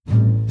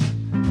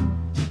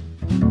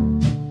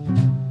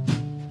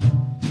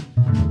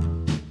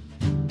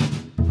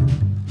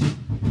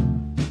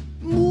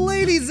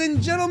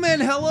and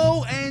gentlemen,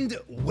 hello and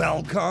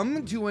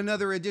welcome to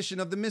another edition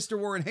of the Mr.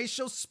 Warren Hayes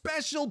Show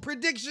Special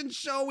Prediction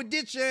Show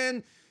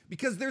edition,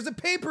 because there's a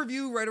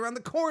pay-per-view right around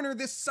the corner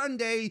this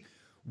Sunday.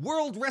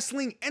 World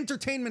Wrestling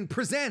Entertainment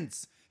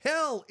presents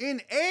Hell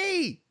in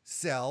a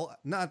Cell,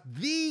 not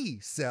the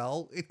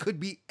cell. It could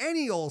be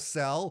any old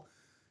cell,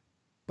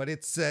 but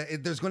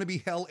there's going to be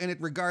hell in it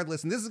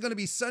regardless. And this is going to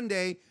be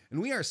Sunday,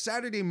 and we are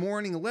Saturday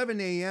morning,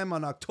 11 a.m.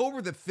 on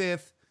October the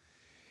 5th.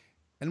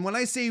 And when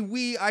I say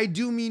we, I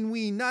do mean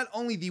we, not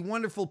only the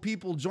wonderful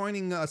people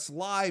joining us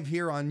live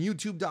here on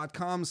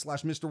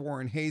youtube.com/Mr.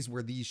 Warren Hayes,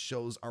 where these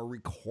shows are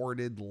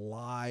recorded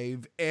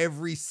live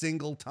every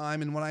single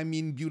time. And when I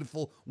mean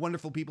beautiful,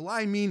 wonderful people,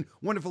 I mean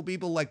wonderful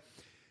people like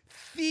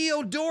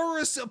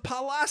Theodorus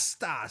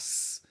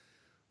Palastas,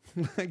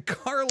 like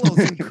Carlos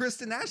and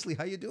Kristen Ashley.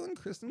 How you doing,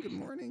 Kristen? Good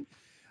morning.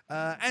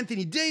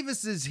 Anthony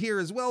Davis is here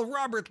as well.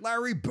 Robert,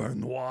 Larry,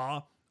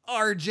 Benoit,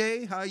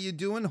 RJ, how you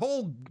doing?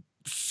 Whole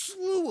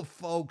slew of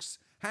folks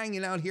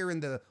hanging out here in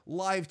the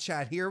live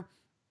chat here.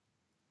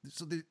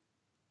 So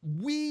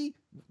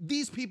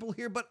these people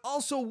here, but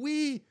also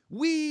me,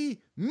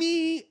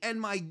 and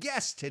my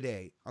guest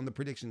today on the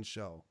prediction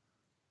show,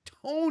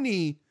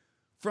 Tony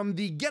from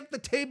the Get the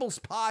Tables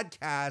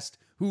podcast,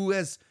 who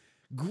has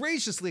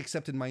graciously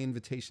accepted my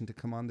invitation to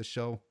come on the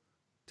show.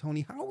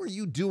 Tony, how are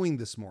you doing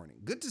this morning?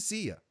 Good to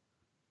see you.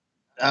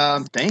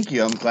 Thank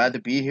you. I'm glad to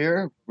be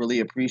here.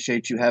 Really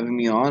appreciate you having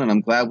me on, and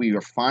I'm glad we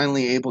were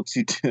finally able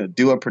to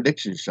do a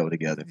prediction show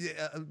together.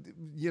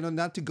 Yeah,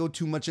 not to go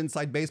too much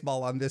inside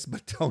baseball on this,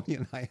 but Tony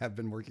and I have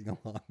been working a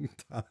long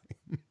time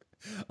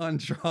on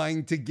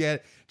trying to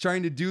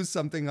do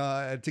something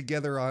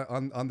together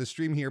on the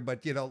stream here.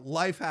 But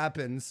life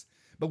happens.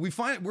 But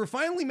we're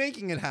finally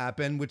making it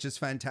happen, which is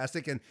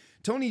fantastic. And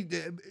Tony,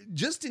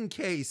 just in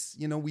case,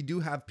 we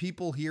do have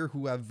people here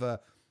who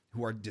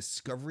are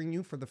discovering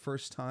you for the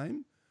first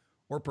time,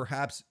 or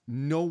perhaps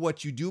know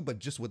what you do, but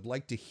just would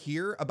like to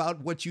hear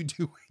about what you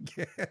do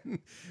again.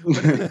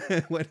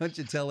 Why don't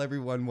you tell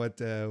everyone what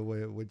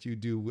you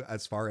do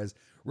as far as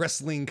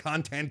wrestling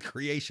content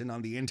creation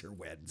on the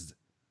interwebs?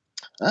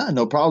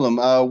 No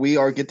problem. We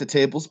are Get the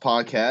Tables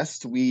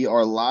podcast. We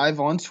are live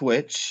on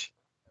Twitch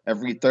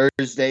every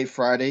Thursday,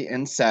 Friday,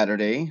 and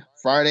Saturday.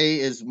 Friday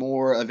is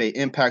more of a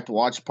Impact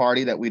watch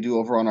party that we do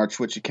over on our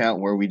Twitch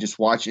account, where we just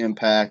watch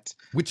Impact.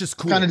 Which is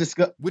cool.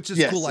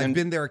 Cool. I've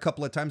been there a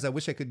couple of times. I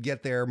wish I could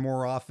get there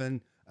more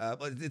often.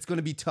 But it's going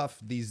to be tough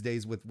these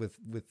days with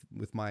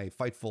my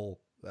Fightful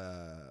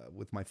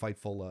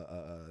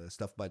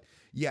stuff. But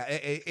yeah,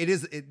 it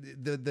is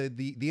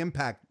the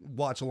Impact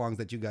watch-alongs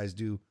that you guys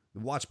do.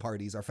 The watch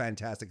parties are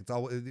fantastic.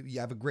 You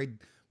have a great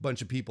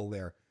bunch of people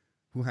there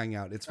who hang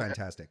out. It's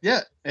fantastic.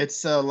 Yeah,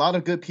 it's a lot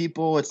of good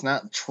people. It's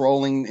not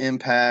trolling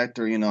Impact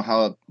or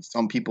how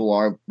some people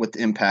are with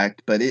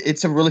Impact, but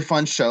it's a really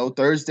fun show.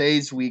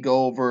 Thursdays we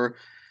go over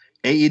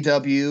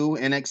AEW,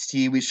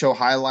 NXT. We show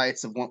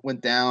highlights of what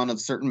went down of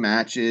certain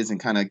matches and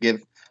kind of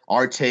give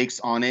our takes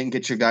on it and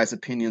get your guys'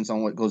 opinions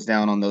on what goes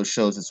down on those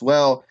shows as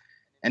well.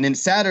 And then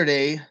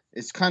Saturday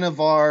is kind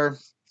of our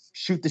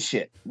shoot the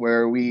shit,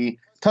 where we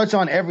touch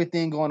on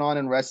everything going on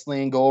in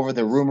wrestling, go over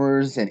the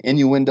rumors and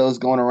innuendos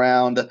going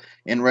around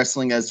in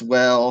wrestling as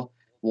well.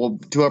 We'll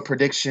do a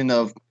prediction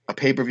of a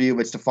pay-per-view.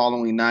 It's the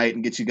following night,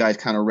 and get you guys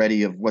kind of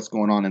ready of what's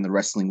going on in the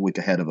wrestling week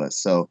ahead of us.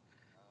 So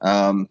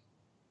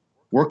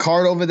work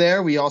hard over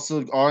there. We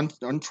also are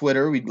on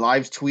Twitter. We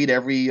live tweet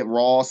every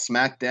Raw,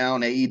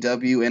 SmackDown,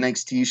 AEW,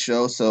 NXT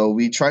show. So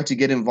we try to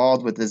get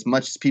involved with as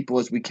much people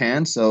as we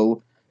can.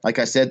 So like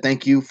I said,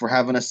 thank you for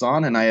having us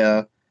on, and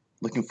I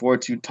looking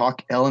forward to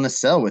talk Hell in a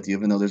Cell with you,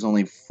 even though there's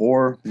only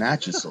 4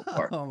 matches so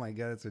far. Oh my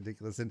God, that's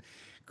ridiculous. And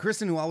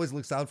Kristen, who always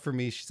looks out for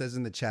me, she says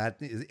in the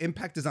chat,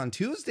 Impact is on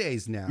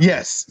Tuesdays now.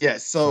 Yes.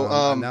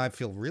 So now I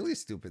feel really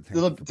stupid.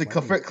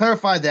 To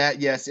clarify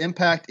that, yes,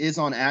 Impact is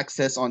on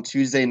Access on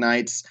Tuesday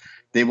nights.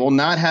 They will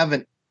not have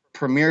a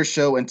premiere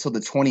show until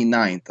the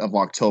 29th of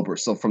October.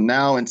 So from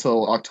now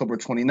until October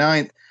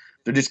 29th,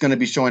 they're just going to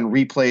be showing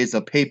replays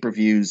of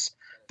pay-per-views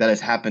that has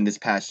happened this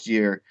past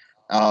year.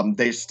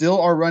 They still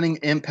are running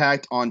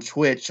Impact on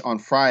Twitch on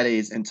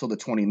Fridays until the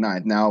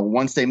 29th. Now,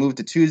 once they move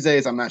to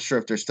Tuesdays, I'm not sure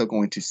if they're still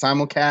going to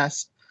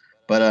simulcast,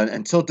 but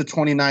until the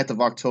 29th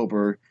of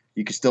October,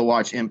 you can still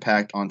watch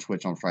Impact on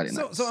Twitch on Friday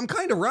nights. So I'm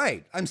kind of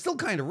right. I'm still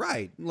kind of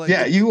right. Like,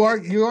 yeah, you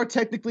are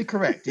technically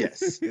correct.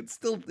 Yes. It's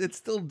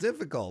still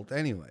difficult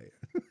anyway.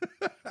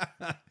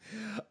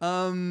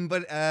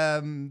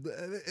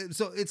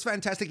 So it's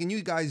fantastic, and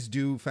you guys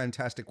do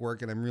fantastic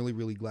work, and I'm really,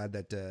 really glad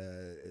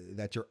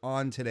that you're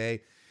on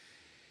today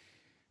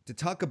to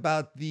talk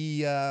about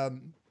the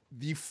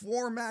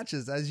 4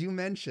 matches, as you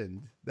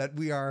mentioned, that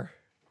we are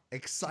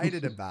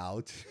excited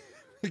about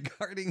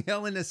regarding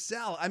Hell in a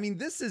Cell. I mean,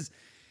 this is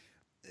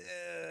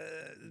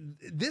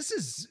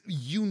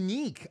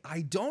unique. I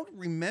don't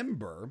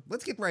remember.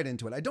 Let's get right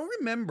into it. I don't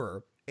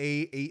remember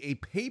a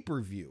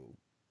pay-per-view,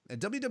 a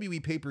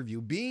WWE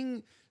pay-per-view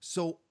being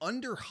so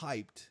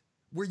underhyped,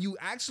 where you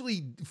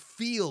actually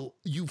feel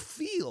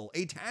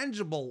a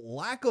tangible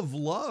lack of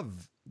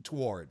love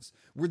towards.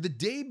 Where the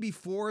day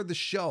before the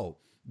show,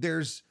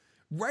 there's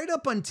right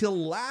up until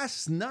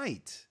last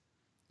night,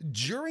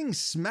 during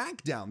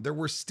SmackDown, there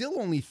were still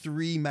only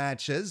 3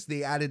 matches.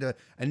 They added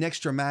an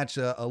extra match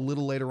a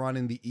little later on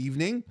in the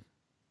evening.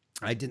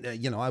 I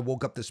didn't, I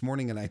woke up this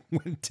morning and I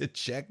went to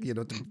check,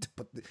 to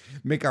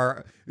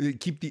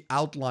keep the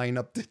outline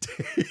up to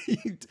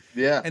date.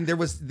 Yeah. And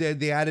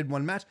they added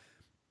 1 match.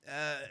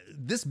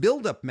 This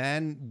buildup,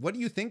 man, what do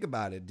you think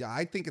about it?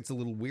 I think it's a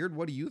little weird.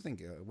 What do you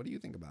think? What do you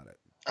think about it?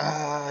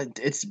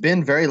 It's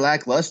been very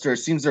lackluster. It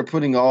seems they're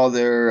putting all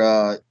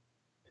their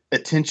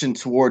attention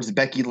towards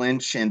Becky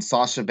Lynch and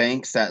Sasha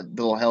Banks, that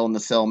little Hell in the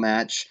Cell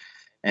match,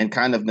 and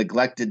kind of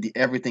neglected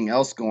everything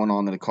else going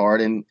on in the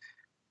card. And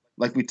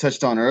like we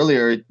touched on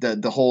earlier,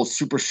 the whole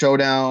Super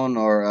Showdown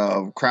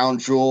or Crown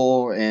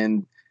Jewel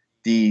and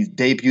the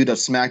debut of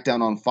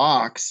SmackDown on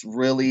Fox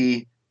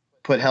really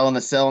put Hell in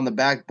a Cell in the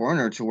back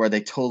burner, to where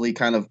they totally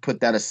kind of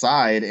put that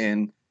aside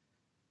and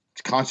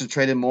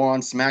concentrated more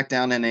on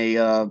SmackDown and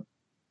a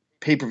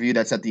pay-per-view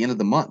that's at the end of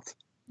the month.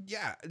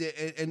 Yeah,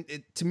 and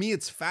to me,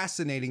 it's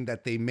fascinating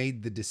that they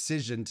made the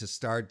decision to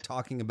start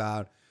talking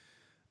about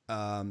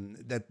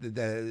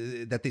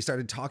that they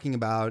started talking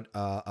about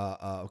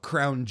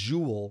Crown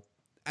Jewel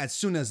as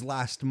soon as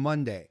last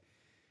Monday.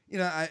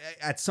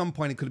 At some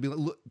point it could be like,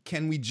 look,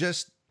 can we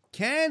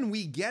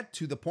get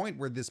to the point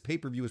where this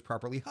pay-per-view is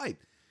properly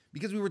hyped?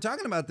 Because we were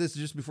talking about this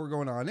just before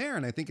going on air,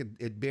 and I think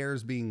it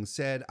bears being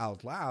said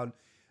out loud.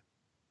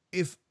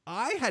 If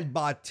I had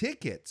bought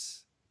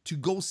tickets to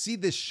go see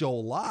this show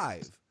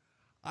live,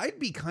 I'd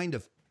be kind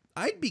of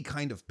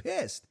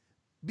pissed,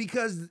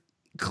 because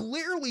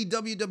clearly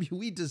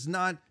WWE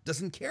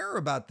doesn't care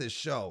about this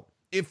show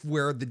if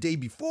we're the day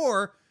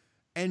before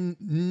and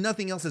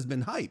nothing else has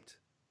been hyped.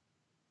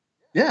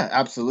 Yeah,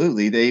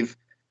 absolutely.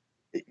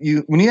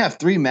 When you have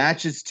 3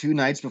 matches 2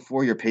 nights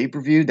before your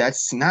pay-per-view,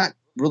 that's not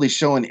really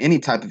showing any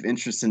type of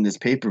interest in this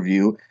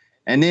pay-per-view.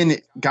 And then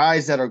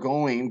guys and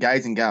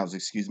gals,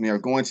 are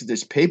going to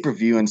this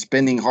pay-per-view and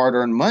spending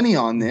hard-earned money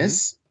on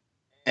this,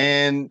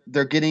 and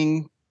they're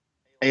getting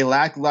a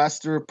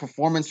lackluster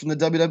performance from the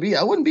WWE.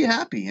 I wouldn't be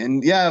happy.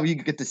 And yeah, you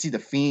get to see The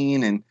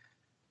Fiend and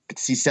get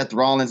to see Seth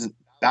Rollins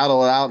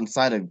battle it out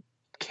inside a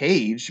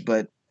cage,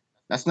 but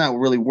that's not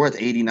really worth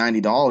 $80,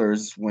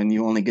 $90 when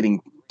you're only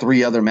getting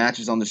 3 other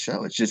matches on the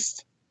show. It's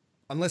just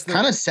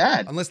kind of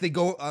sad.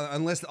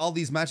 Unless all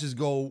these matches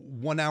go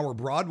 1 hour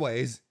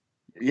Broadways.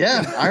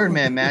 Yeah, Iron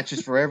Man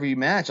matches for every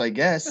match, I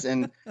guess.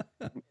 And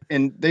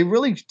they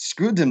really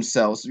screwed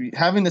themselves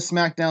having the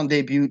SmackDown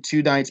debut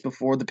 2 nights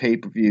before the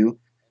pay-per-view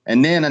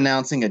and then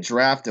announcing a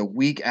draft a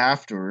week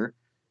after.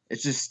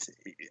 It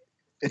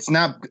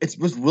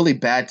was really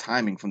bad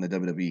timing from the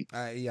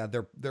WWE. Yeah,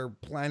 their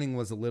planning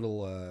was a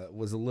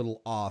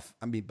little off.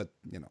 I mean, but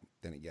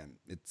then again,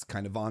 it's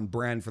kind of on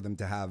brand for them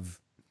to have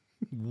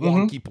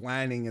wonky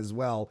planning as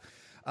well.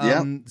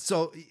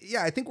 So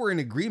yeah, I think we're in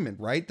agreement,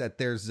 right? That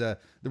there was a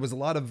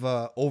lot of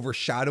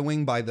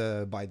overshadowing by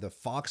the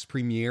Fox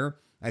premiere.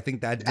 I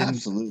think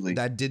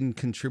that didn't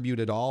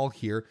contribute at all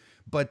here.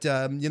 But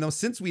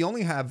since we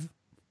only have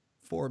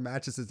 4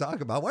 matches to talk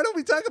about, why don't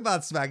we talk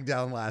about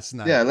SmackDown last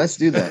night? Yeah, let's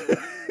do that.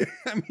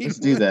 I mean, let's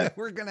do that.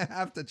 We're gonna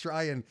have to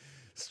try and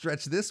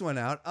stretch this one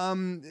out.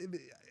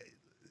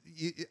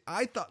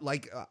 I thought,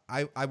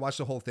 I watched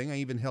the whole thing. I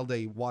even held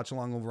a watch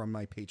along over on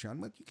my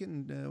Patreon, but you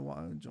can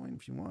join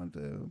if you want.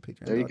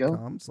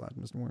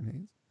 Patreon.com/Mr. Warren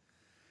Hayes,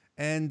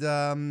 and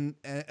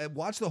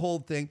watch the whole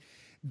thing.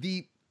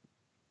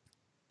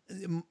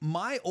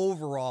 My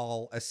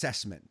overall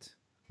assessment,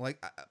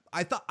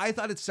 I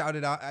thought it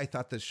started out. I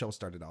thought the show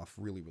started off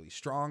really, really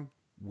strong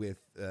with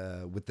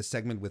the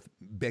segment with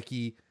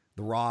Becky,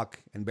 The Rock,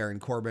 and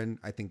Baron Corbin.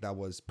 I think that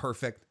was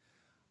perfect.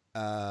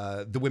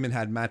 The women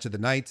had match of the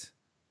night.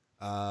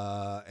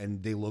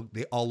 And they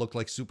all looked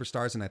like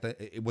superstars, and I thought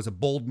it was a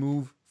bold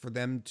move for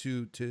them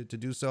to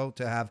do so,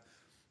 to have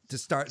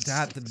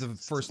the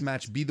first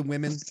match be the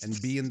women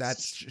and be in that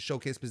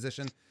showcase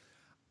position.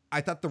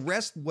 I thought the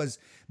rest of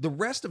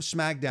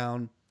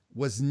SmackDown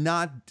was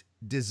not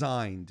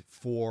designed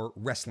for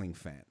wrestling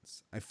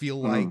fans. I feel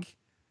like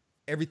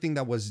everything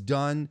that was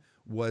done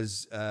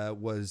was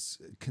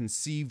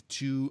conceived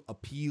to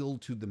appeal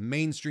to the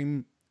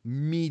mainstream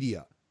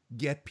media,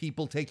 get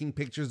people taking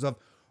pictures of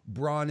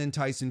Braun and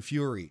Tyson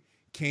Fury,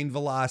 Cain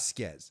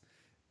Velasquez.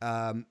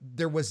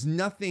 There was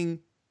nothing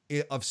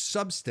of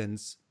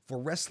substance for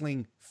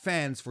wrestling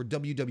fans, for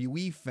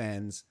WWE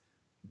fans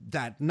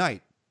that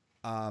night.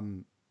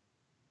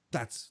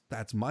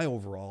 That's my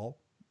overall.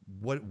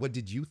 What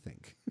did you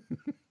think?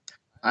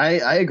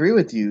 I agree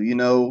with you.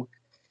 You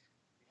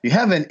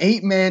have an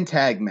 8-man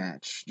tag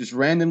match just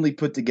randomly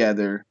put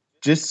together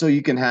just so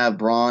you can have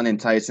Braun and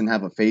Tyson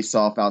have a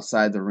face-off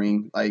outside the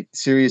ring. Like,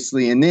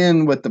 seriously. And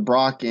then with the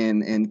Brock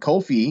and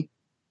Kofi,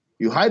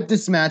 you hype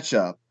this match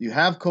up. You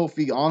have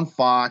Kofi on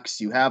Fox.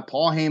 You have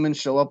Paul Heyman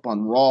show up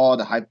on Raw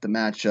to hype the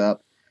match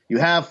up. You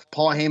have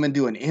Paul Heyman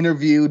do an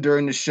interview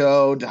during the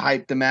show to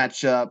hype the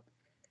match up.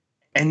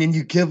 And then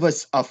you give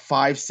us a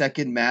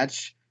 5-second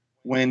match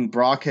when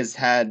Brock has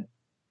had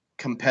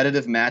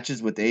competitive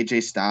matches with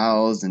AJ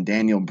Styles and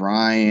Daniel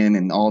Bryan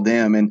and all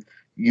them, and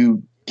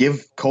you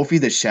give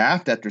Kofi the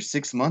shaft after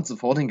 6 months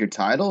of holding your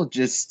title. It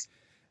just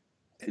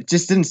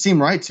didn't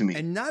seem right to me.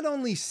 And not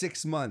only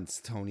 6 months,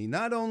 Tony,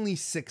 not only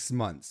 6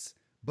 months,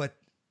 but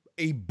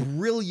a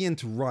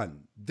brilliant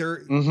run.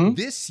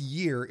 This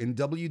year in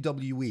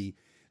WWE,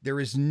 there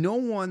is no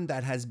one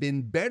that has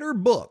been better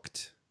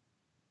booked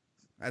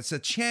as a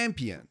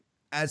champion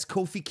as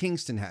Kofi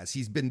Kingston has.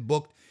 He's been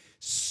booked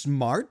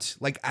smart,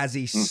 like as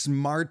a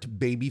smart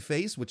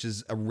babyface, which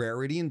is a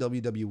rarity in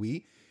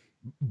WWE.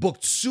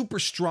 Booked super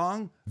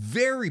strong,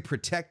 very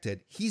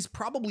protected. He's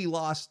probably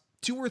lost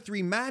 2 or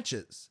 3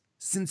 matches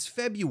since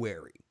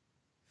February.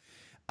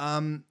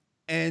 And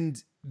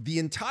the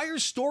entire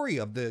story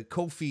of the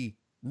Kofi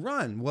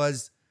run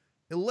was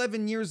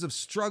 11 years of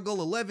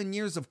struggle, 11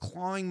 years of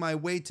clawing my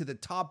way to the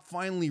top,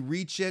 finally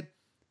reach it.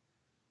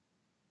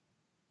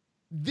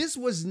 This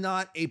was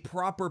not a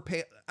proper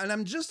pay, and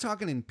I'm just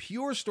talking in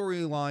pure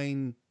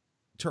storyline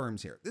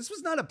terms here. This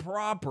was not a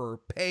proper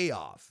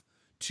payoff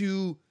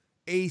to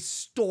a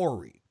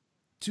story,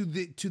 to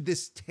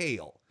this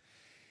tale.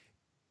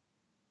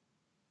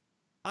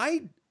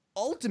 I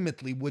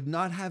ultimately would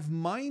not have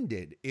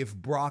minded if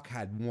Brock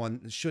had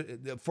won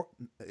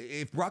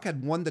if Brock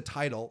had won the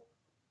title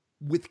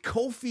with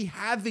Kofi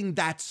having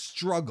that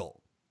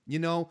struggle,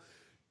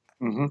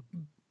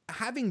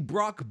 having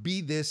Brock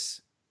be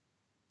this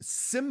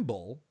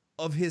symbol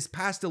of his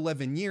past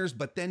 11 years,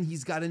 but then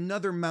he's got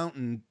another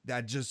mountain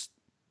that just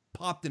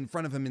popped in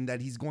front of him and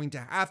that he's going to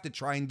have to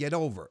try and get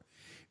over.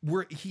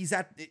 Where he's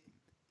at,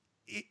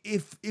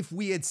 if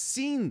we had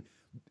seen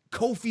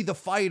Kofi the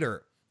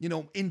fighter,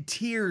 in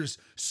tears,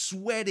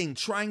 sweating,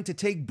 trying to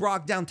take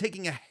Brock down,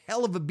 taking a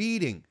hell of a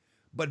beating,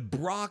 but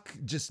Brock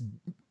just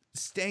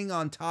staying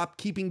on top,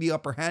 keeping the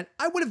upper hand,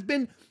 I would have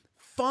been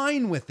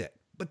fine with it.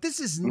 But this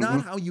is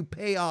not how you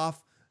pay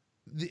off.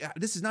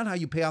 This is not how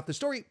you pay off the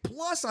story.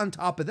 Plus, on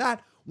top of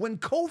that, when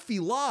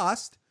Kofi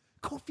lost,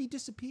 Kofi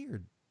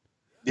disappeared.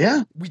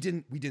 Yeah, we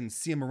didn't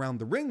see him around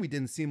the ring. We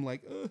didn't see him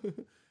like.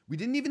 They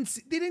didn't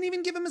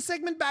even give him a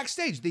segment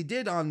backstage. They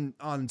did on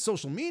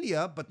social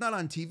media, but not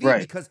on TV,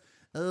 right? Because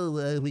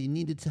we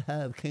needed to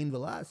have Cain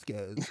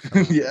Velasquez.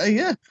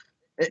 Yeah.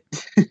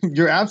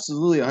 You're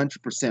absolutely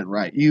 100%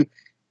 right.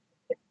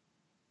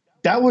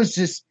 That was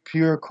just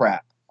pure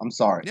crap. I'm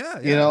sorry. Yeah,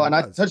 and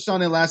I touched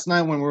on it last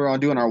night when we were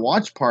doing our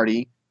watch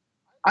party.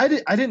 I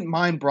didn't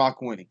mind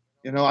Brock winning.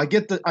 I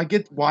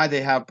get why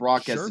they have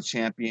Brock as the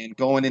champion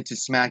going into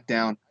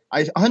SmackDown.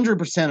 I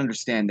 100%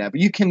 understand that, but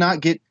you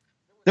cannot get.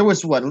 There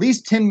was at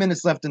least 10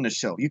 minutes left in the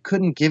show. You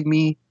couldn't give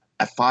me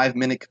a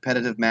 5-minute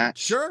competitive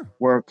match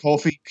where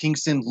Kofi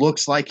Kingston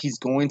looks like he's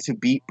going to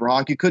beat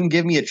Brock. You couldn't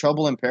give me a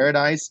Trouble in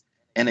Paradise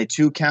and a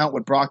 2 count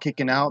with Brock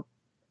kicking out.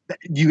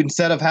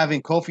 Instead of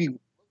having Kofi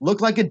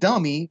look like a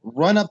dummy,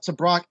 run up to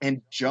Brock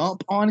and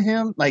jump on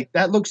him, like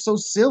that looks so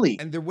silly.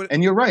 And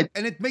you're right.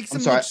 And it makes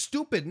him look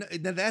stupid.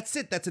 That's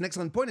it. That's an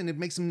excellent point. And it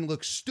makes him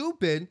look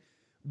stupid,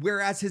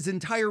 whereas his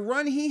entire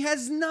run, he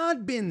has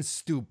not been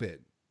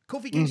stupid.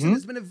 Kofi Kingston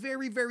has been a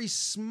very, very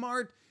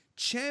smart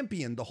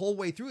champion the whole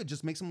way through. It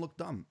just makes him look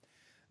dumb.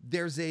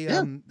 There's a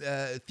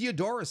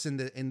Theodorus in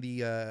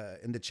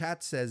the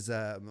chat says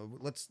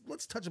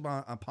let's touch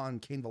upon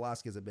Cain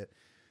Velasquez a bit,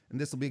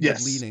 and this will be a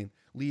good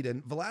lead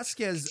in.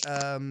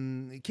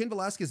 Cain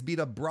Velasquez beat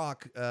up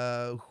Brock,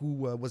 who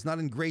was not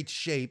in great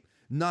shape.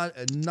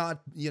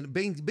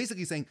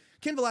 Basically saying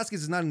Cain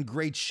Velasquez is not in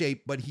great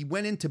shape, but he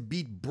went in to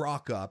beat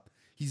Brock up.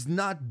 He's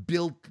not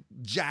built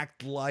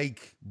jacked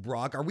like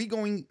Brock. Are we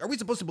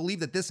supposed to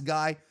believe that this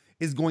guy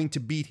is going to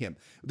beat him?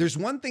 There's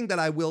one thing that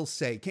I will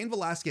say. Cain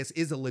Velasquez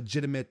is a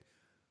legitimate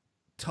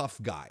tough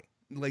guy.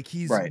 Like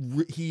he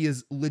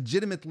is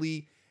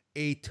legitimately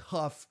a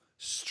tough,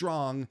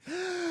 strong,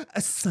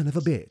 a son of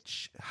a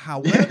bitch.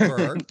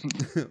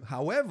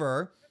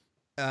 However,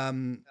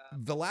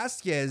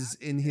 Velasquez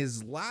in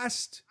his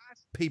last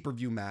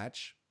pay-per-view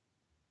match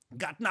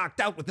got knocked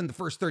out within the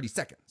first 30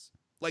 seconds.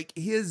 Like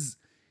his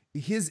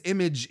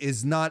image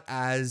is not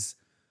as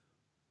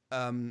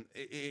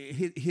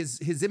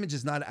his image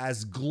is not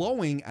as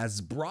glowing as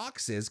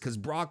Brock's is, because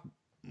Brock,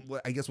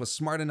 I guess, was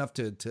smart enough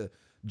to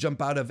jump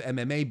out of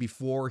MMA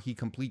before he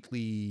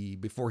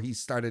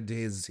started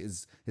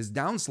his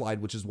downslide,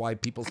 which is why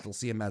people still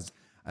see him as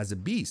a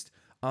beast.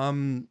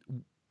 Do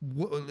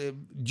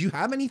you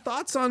have any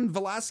thoughts on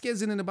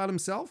Velasquez in and about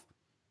himself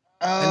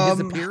and his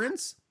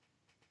appearance?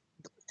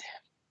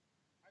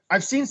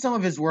 I've seen some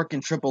of his work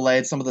in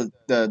AAA, some of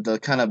the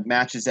kind of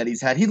matches that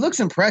he's had. He looks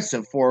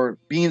impressive for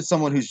being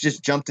someone who's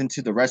just jumped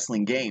into the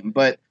wrestling game.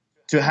 But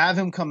to have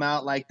him come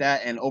out like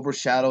that and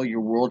overshadow your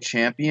world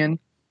champion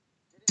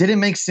didn't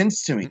make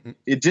sense to me.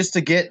 Just to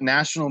get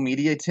national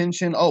media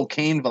attention. Oh,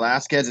 Cain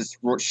Velasquez is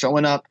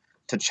showing up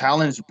to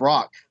challenge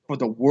Brock for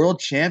the world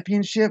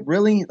championship.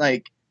 Really?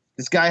 Like,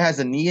 this guy has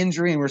a knee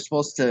injury and we're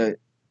supposed to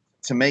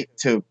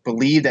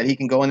believe that he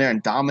can go in there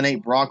and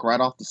dominate Brock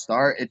right off the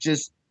start.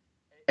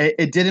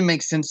 It didn't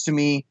make sense to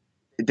me.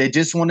 They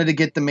just wanted to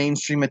get the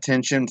mainstream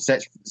attention.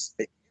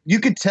 You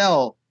could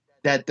tell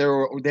that they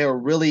were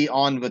really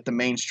on with the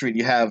main street.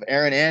 You have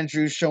Aaron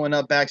Andrews showing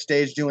up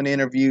backstage doing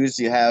interviews.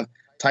 You have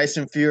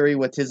Tyson Fury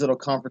with his little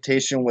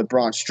confrontation with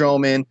Braun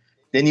Strowman.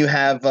 Then you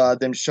have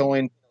them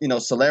showing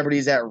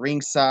celebrities at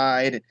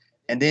ringside,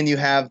 and then you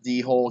have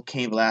the whole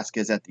Cain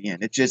Velasquez at the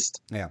end.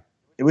 Yeah,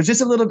 It was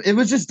just it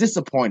was just I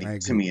disappointing to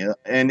agree. me,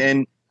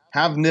 and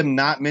having them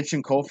not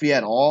mention Kofi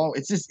at all.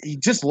 It's just he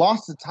just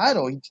lost the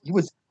title. He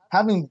was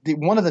having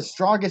one of the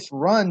strongest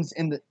runs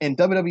in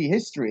WWE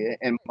history,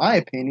 in my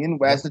opinion,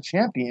 as Yep. the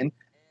champion,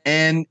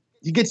 and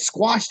he gets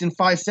squashed in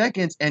 5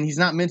 seconds, and he's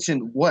not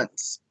mentioned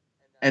once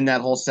in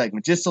that whole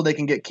segment, just so they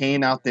can get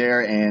Kane out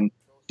there and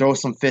throw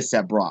some fists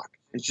at Brock.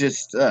 It's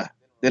just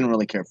didn't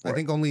really care for I it.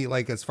 think only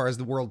like as far as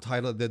the world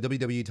title, the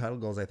WWE title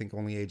goes, I think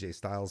only AJ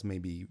Styles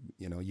maybe,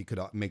 you could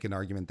make an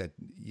argument that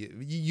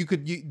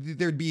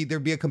there'd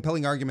be a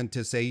compelling argument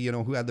to say,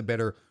 who had the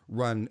better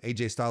run,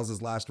 AJ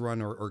Styles' last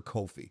run or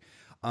Kofi.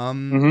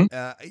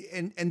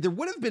 Mm-hmm. And there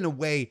would have been a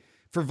way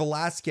for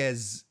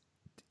Velasquez.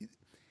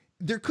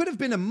 There could have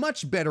been a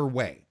much better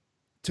way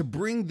to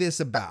bring this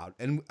about.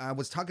 And I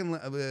was talking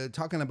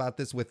about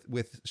this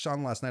with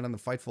Sean last night on the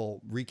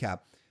Fightful recap.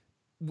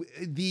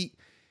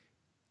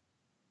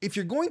 If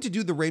you're going to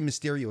do the Rey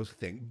Mysterio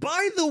thing,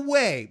 by the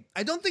way,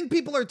 I don't think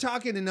people are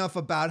talking enough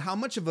about how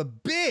much of a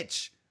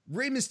bitch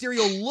Rey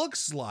Mysterio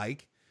looks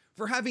like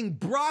for having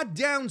brought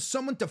down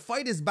someone to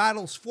fight his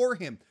battles for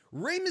him.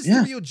 Rey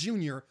Mysterio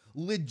Jr.,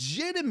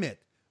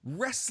 legitimate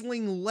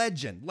wrestling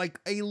legend,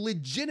 like a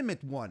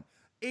legitimate one.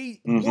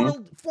 A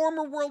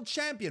former world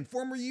champion,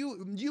 former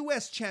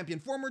U.S. champion,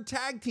 former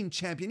tag team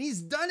champion. He's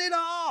done it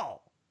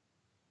all.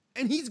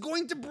 And he's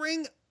going to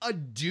bring a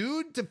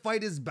dude to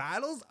fight his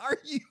battles? Are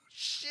you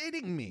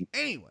shitting me?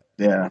 Anyway.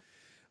 Yeah.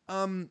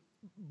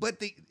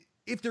 But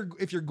if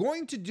you're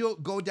going to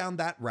go down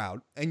that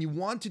route and you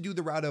want to do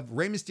the route of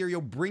Rey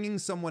Mysterio bringing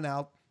someone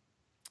out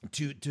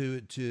to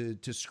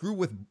screw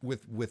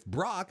with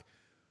Brock,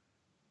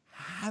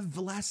 have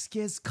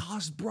Velasquez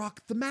cost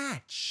Brock the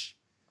match.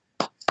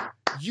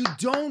 You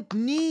don't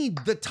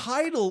need the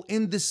title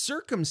in this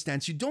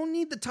circumstance. You don't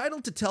need the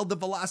title to tell the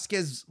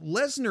Velasquez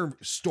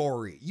Lesnar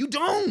story. You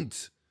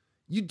don't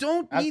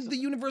need the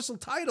Universal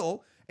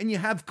title, and you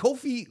have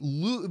Kofi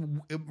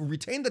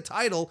retain the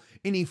title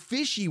in a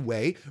fishy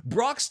way.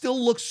 Brock still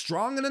looks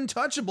strong and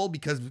untouchable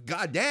because,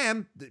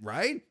 goddamn,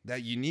 right?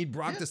 That you need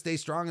Brock to stay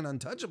strong and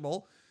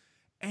untouchable,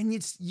 and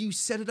you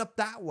set it up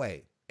that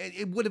way.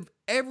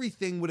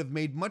 Everything would have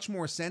made much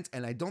more sense,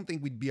 and I don't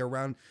think we'd be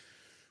around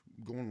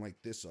going like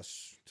this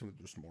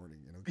this morning,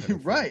 kind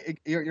of right.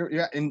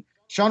 You're and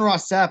Sean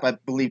Ross Sapp, I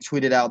believe,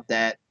 tweeted out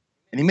that,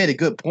 and he made a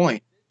good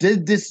point.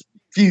 Did this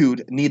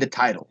feud need a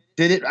title?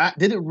 Did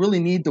it really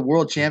need the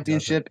world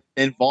championship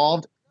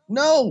involved?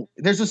 No.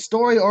 There's a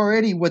story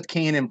already with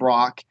Kane and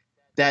Brock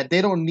that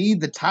they don't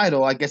need the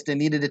title. I guess they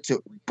needed it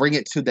to bring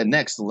it to the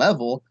next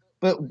level.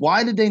 But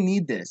why did they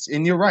need this?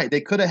 And you're right.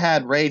 They could have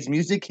had Ray's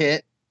music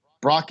hit.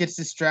 Brock gets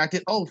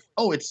distracted. Oh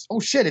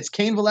shit! It's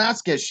Cain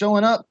Velasquez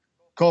showing up.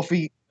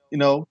 Kofi,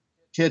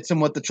 hits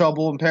him with the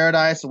Trouble in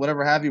Paradise or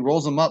whatever have you,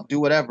 rolls him up, do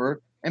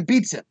whatever, and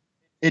beats him.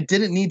 It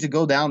didn't need to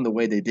go down the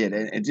way they did.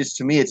 And just,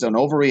 to me, it's an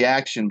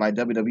overreaction by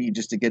WWE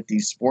just to get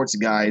these sports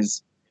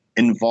guys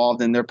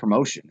involved in their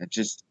promotion.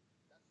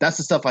 That's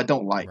the stuff I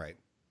don't like. Right.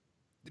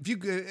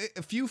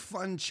 A few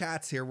fun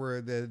chats here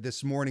where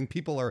this morning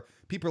people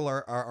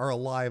are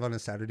alive on a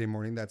Saturday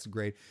morning. That's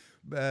great.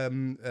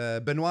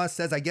 Benoit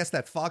says, I guess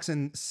that Fox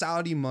and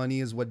Saudi money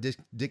is what's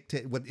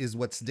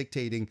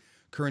dictating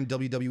current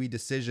WWE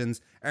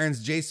decisions.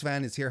 Aaron's Jace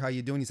fan is here. How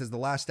you doing? He says the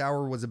last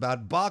hour was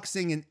about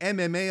boxing and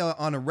MMA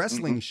on a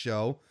wrestling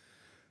show.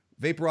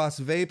 Vape Ross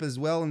Vape as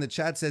well in the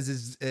chat says,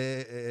 is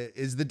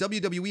the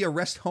WWE a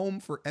rest home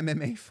for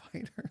MMA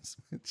fighters?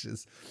 Which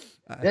is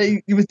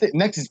you would think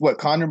next is what,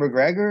 Conor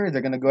McGregor?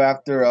 They're going to go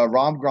after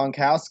Rob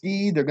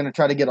Gronkowski. They're going to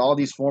try to get all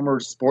these former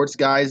sports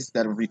guys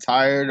that have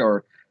retired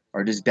or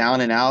are just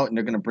down and out, and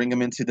they're going to bring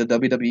them into the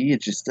WWE.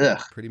 It's just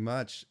pretty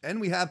much. And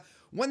we have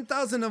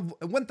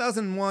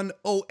 1001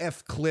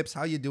 OF clips.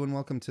 How you doing?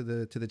 Welcome to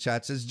the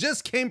chat. Says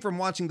just came from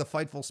watching the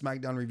Fightful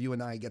SmackDown review, and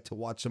now I get to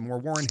watch some more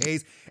Warren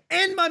Hayes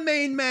and my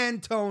main man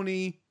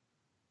Tony.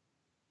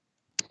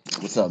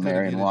 What's up,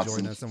 Marion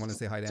Watson? Join us. I want to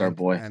say hi to our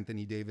boy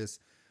Anthony Davis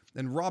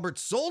and Robert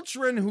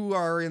Soltrin, who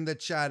are in the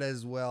chat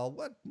as well.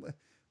 What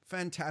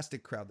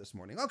fantastic crowd this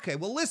morning. Okay,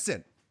 well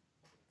listen,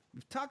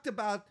 we've talked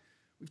about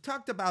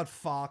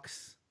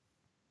Fox,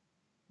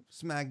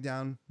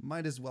 SmackDown.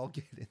 Might as well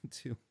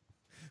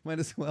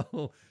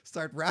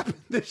start wrapping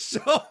this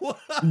show.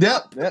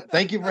 Yep.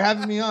 Thank you for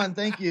having me on.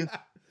 Thank you.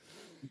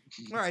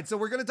 All right, so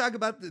we're going to talk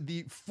about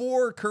the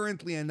 4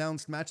 currently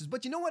announced matches.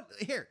 But you know what?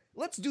 Here,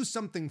 let's do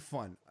something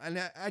fun. And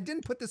I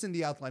didn't put this in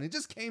the outline. It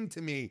just came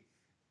to me,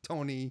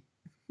 Tony.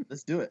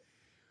 Let's do it.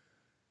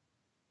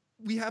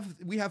 We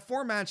have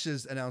 4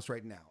 matches announced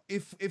right now.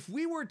 If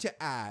we were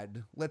to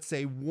add, let's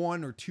say,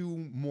 1 or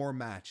 2 more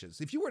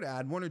matches, if you were to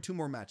add 1 or 2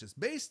 more matches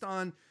based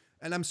on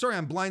And I'm sorry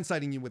I'm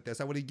blindsiding you with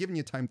this. I would have given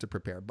you time to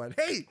prepare. But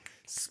hey,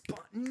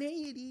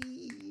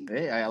 spontaneity.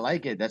 Hey, I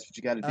like it. That's what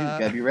you got to do. You got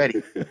to be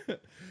ready.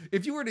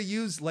 If you were to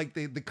use like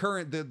the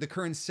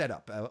current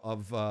setup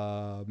of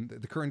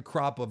the current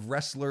crop of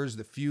wrestlers,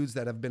 the feuds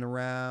that have been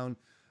around,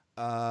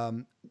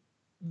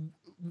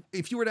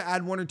 if you were to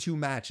add 1 or 2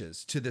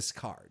 matches to this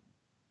card,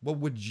 what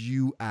would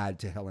you add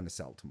to Hell in a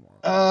Cell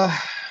tomorrow?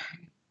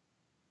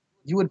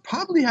 You would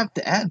probably have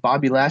to add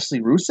Bobby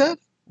Lashley Rusev.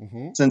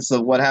 Since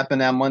of what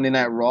happened at Monday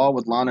Night Raw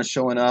with Lana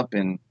showing up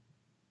and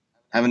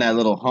having that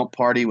little hump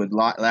party with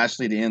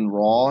Lashley to end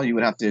Raw, you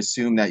would have to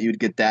assume that you'd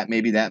get that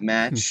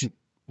match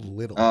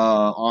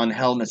on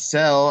Hell in a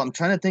Cell. I'm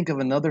trying to think of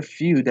another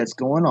feud that's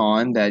going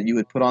on that you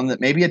would put on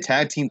maybe a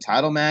tag team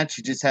title match.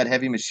 You just had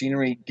Heavy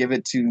Machinery give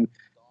it to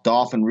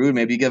Dolph and Rude.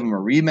 Maybe give them a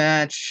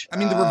rematch. I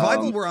mean, the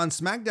Revival were on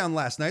SmackDown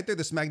last night. They're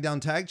the SmackDown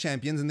Tag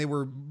Champions, and they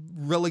were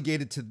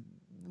relegated to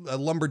a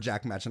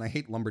lumberjack match, and I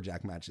hate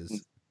lumberjack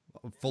matches.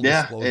 Full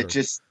disclosure. It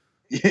just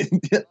you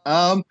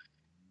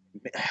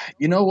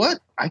know what?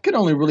 I could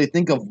only really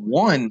think of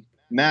one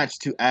match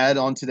to add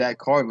onto that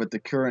card with the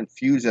current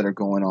feuds that are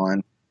going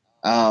on.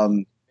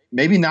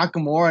 Maybe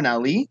Nakamura and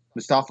Ali,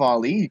 Mustafa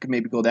Ali. You could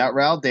maybe go that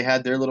route. They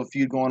had their little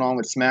feud going on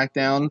with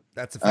SmackDown.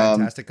 That's a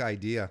fantastic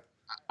idea.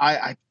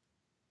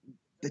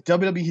 The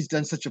WWE has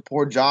done such a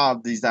poor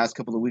job these last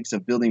couple of weeks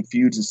of building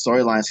feuds and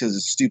storylines because of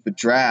a stupid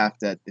draft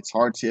that it's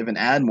hard to even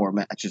add more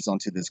matches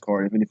onto this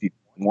card, even if you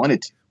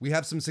wanted to. We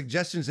have some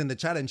suggestions in the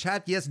chat. And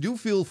chat, yes, do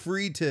feel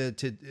free to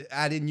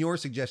add in your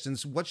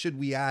suggestions. What should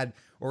we add?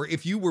 Or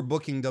if you were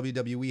booking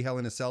WWE Hell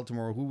in a Cell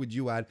tomorrow, who would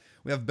you add?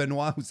 We have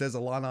Benoit who says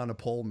Alana on a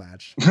pole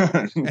match.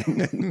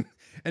 and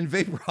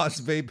Vape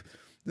Ross Vape.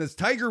 That's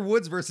Tiger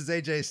Woods versus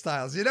AJ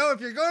Styles. You know,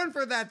 if you're going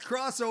for that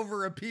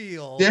crossover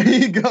appeal, there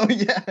you go.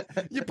 Yeah,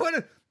 you put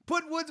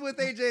Woods with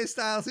AJ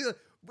Styles.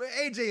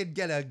 AJ would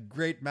get a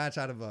great match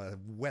out of a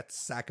wet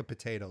sack of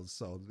potatoes.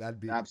 So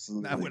that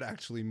would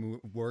actually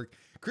work.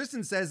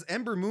 Kristen says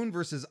Ember Moon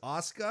versus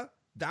Asuka.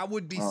 That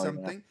would be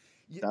something.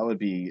 Yeah. That would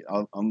be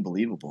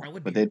unbelievable.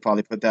 But they'd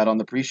probably put that on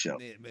the pre-show.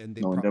 And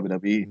knowing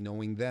WWE,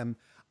 knowing them,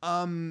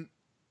 I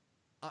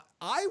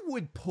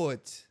would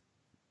put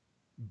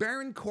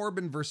Baron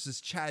Corbin versus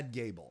Chad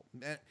Gable.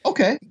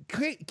 Okay.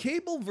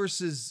 Gable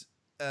versus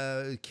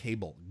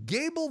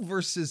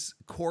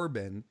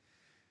Corbin.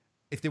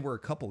 If they were a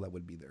couple, that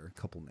would be their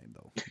couple name,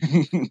 though.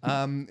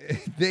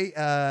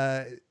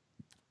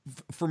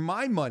 For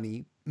my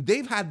money,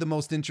 they've had the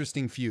most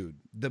interesting feud,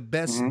 the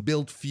best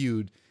built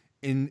feud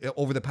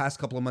over the past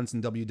couple of months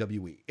in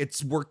WWE.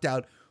 It's worked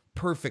out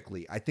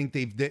perfectly. I think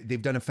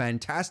they've done a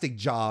fantastic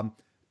job.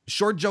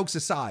 Short jokes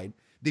aside,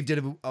 they've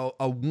did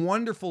a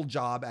wonderful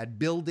job at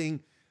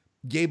building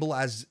Gable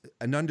as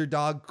an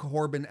underdog,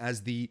 Corbin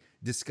as the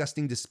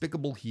disgusting,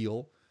 despicable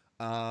heel,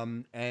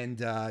 and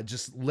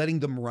just letting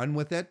them run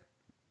with it.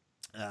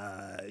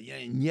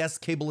 And yes,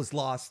 Gable has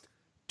lost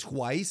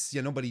twice,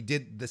 but he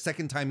did the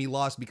second time he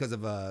lost because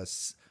of a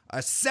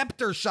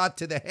scepter shot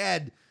to the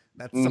head.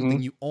 That's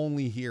something you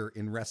only hear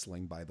in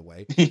wrestling, by the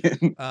way.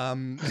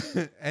 And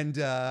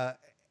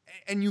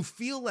you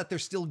feel that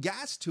there's still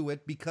gas to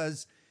it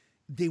because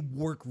they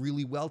work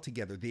really well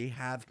together. They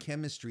have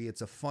chemistry.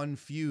 It's a fun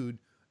feud,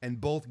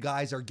 and both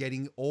guys are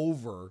getting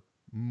over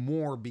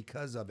more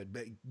because of it.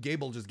 But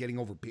Gable just getting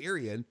over,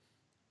 period.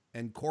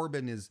 And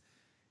Corbin is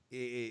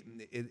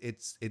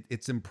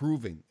it's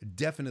improving,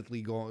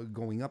 definitely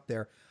going up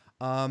there.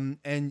 And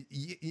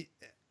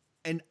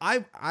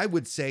I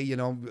would say,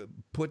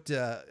 put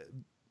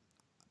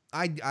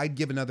I'd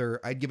give another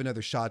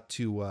shot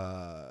to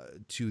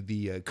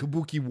the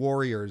Kabuki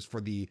Warriors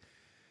for the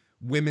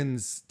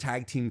women's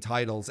tag team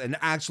titles and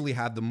actually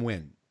have them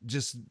win.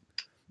 Just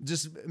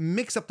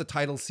mix up the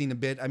title scene a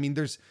bit. I mean,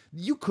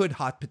 you could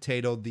hot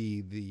potato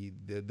the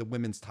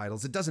women's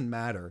titles. It doesn't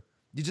matter.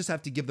 You just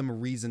have to give them a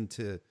reason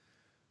to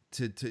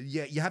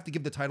you have to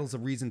give the titles a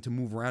reason to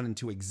move around and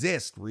to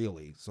exist,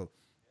 really. So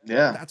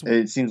yeah,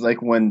 it seems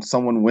like when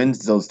someone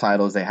wins those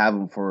titles, they have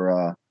them for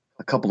a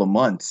couple of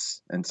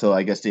months, and so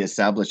I guess they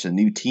establish a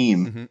new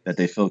team that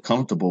they feel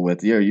comfortable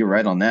with. Yeah, you're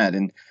right on that.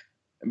 And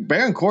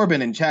Baron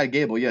Corbin and Chad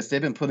Gable, yes, they've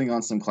been putting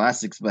on some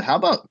classics, but how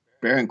about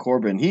Baron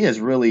Corbin? He has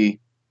really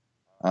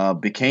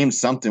became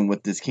something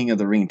with this King of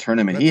the Ring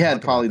tournament. He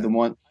had probably the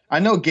one. I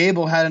know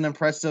Gable had an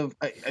impressive.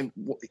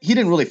 He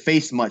didn't really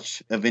face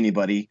much of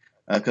anybody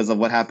because of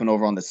what happened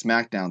over on the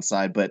SmackDown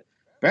side, but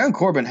Baron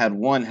Corbin had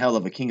one hell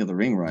of a King of the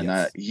Ring run.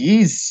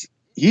 Yes.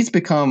 He's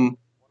become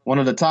one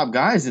of the top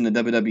guys in the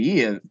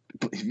WWE.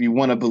 If you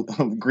want to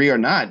agree or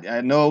not,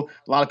 I know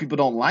a lot of people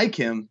don't like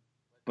him,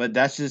 but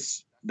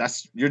that's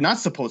you're not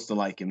supposed to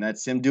like him.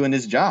 That's him doing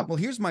his job. Well,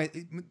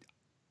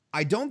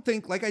 I don't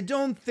think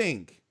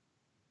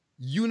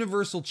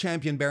Universal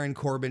Champion Baron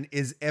Corbin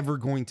is ever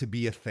going to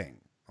be a thing.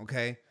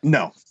 Okay.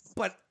 No.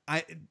 But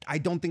I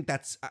don't think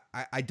that's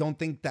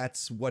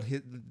what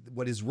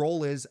his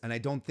role is, and I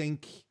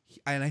think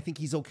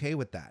he's okay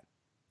with that.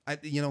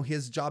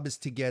 His job is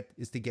to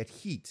get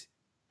heat.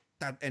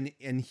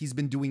 And he's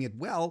been doing it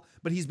well,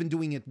 but he's been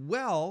doing it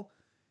well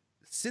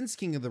since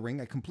King of the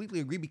Ring, I completely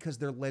agree because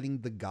they're letting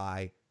the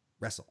guy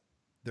wrestle.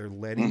 They're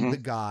letting the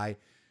guy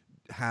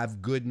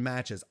have good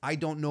matches. I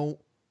don't know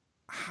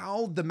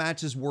how the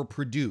matches were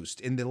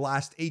produced in the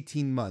last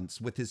 18 months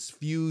with his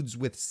feuds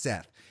with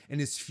Seth and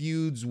his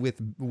feuds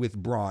with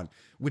Braun,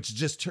 which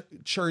just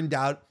churned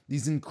out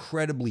these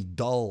incredibly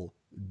dull,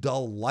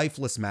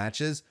 lifeless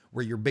matches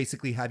where you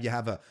basically have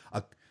a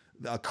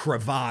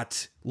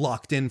cravat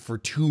locked in for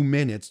 2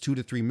 minutes, 2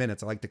 to 3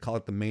 minutes. I like to call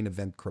it the main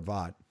event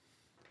cravat.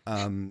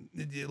 I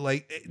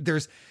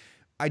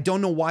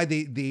don't know why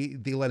they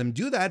let him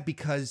do that,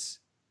 because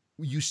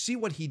you see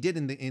what he did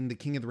in the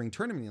King of the Ring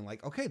tournament, and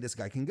like, okay, this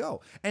guy can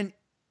go. And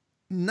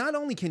not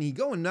only can he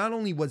go, and not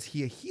only was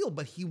he a heel,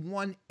 but he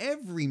won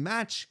every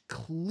match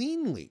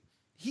cleanly.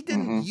 He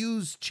didn't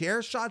use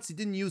chair shots. He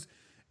didn't use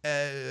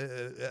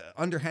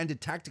underhanded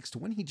tactics to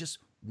win. He just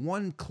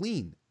won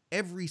clean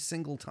every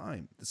single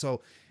time.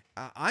 So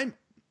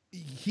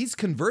he's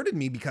converted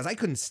me, because I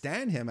couldn't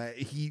stand him.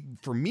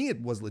 For me,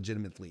 it was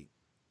legitimately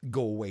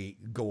go away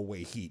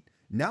heat.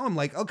 Now I'm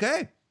like,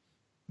 okay,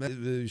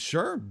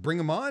 sure, bring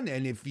him on.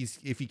 And if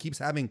he keeps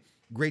having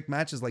great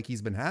matches like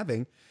he's been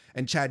having,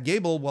 and Chad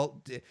Gable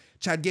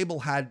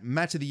had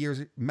match of the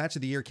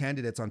year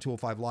candidates on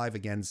 205 Live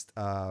against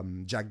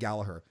Jack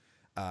Gallagher.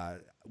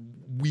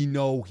 We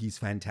know he's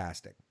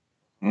fantastic.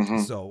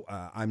 So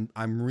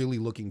I'm really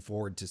looking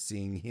forward to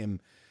seeing him.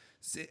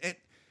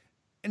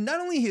 And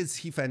not only is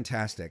he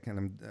fantastic,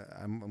 and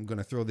I'm going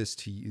to throw this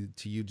to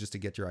you just to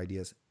get your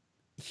ideas.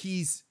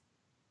 He's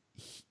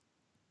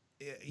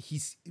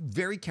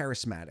very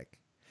charismatic.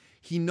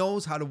 He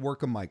knows how to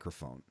work a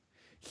microphone.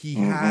 He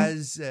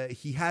has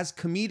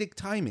comedic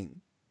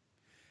timing,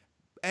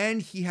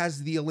 and he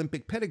has the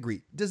Olympic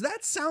pedigree. Does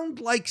that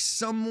sound like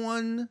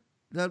someone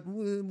that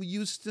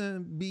used to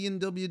be in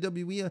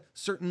WWE, a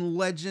certain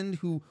legend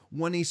who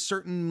won a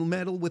certain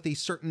medal with a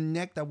certain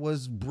neck that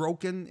was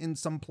broken in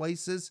some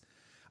places?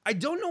 I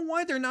don't know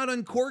why they're not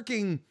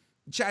uncorking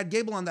Chad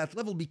Gable on that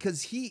level,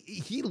 because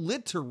he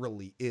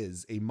literally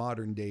is a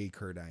modern day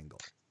Kurt Angle.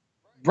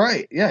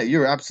 Right. Yeah,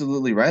 you're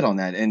absolutely right on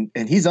that. And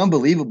he's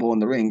unbelievable in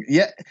the ring.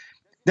 Yeah.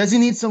 Does he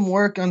need some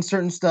work on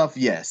certain stuff?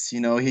 Yes.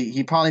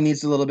 He probably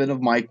needs a little bit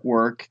of mic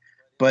work,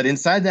 but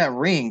inside that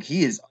ring,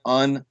 he is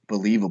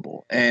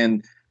unbelievable.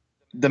 And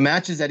the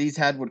matches that he's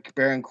had with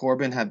Baron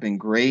Corbin have been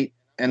great.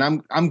 And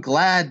I'm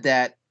glad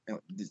that,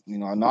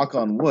 knock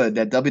on wood,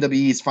 that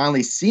WWE is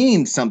finally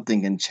seeing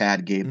something in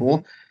Chad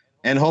Gable.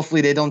 And hopefully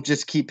they don't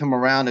just keep him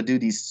around to do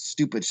these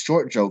stupid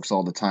short jokes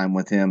all the time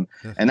with him,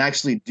 and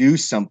actually do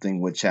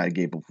something with Chad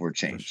Gable for a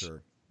change. For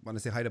sure. Want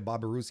to say hi to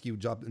Bob Aruski, who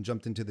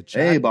jumped into the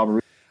chat. Hey, Bob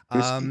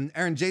Aruski.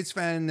 Aaron Jates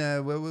fan,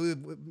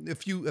 a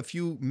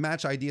few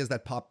match ideas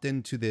that popped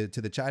into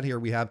the chat here.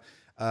 We have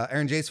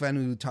Aaron Jates fan,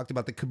 who talked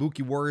about the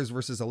Kabuki Warriors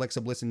versus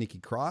Alexa Bliss and Nikki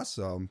Cross.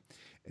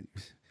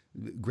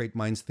 Great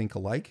minds think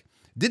alike.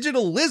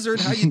 Digital Lizard,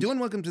 how you doing?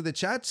 Welcome to the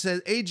chat. Says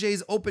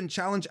AJ's open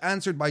challenge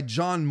answered by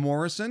John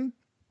Morrison.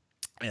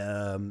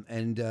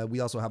 And we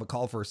also have a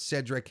call for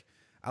Cedric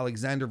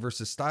Alexander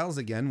versus Styles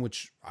again,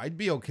 which I'd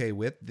be okay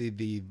with.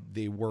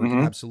 They work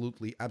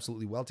absolutely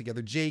well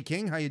together. Jay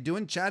King, how you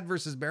doing? Chad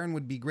versus Baron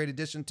would be a great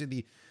addition to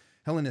the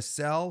Hell in a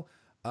Cell.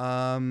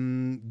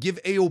 Give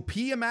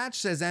AOP a match,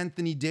 says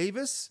Anthony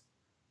Davis.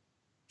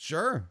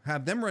 Sure,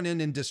 have them run in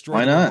and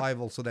destroy the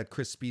Revival so that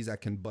Chris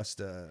Spisak can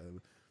bust a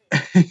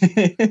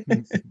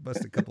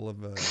couple of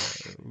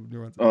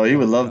neurons. Oh, you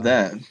would love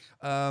that.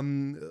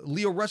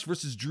 Leo Rush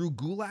versus Drew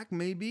Gulak,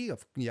 maybe.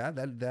 Yeah,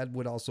 that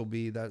would also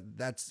be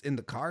that's in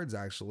the cards,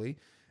 actually.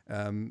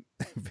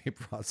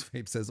 Vape Ross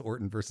Vape says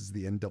Orton versus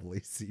the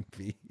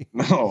NAACP.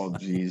 Oh,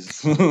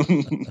 jeez.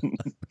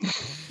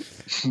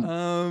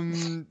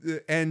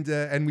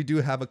 And we do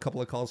have a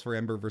couple of calls for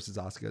Ember versus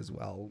Asuka as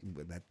well,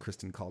 that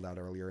Kristen called out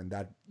earlier, and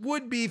that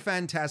would be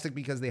fantastic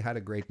because they had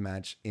a great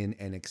match in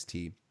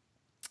NXT.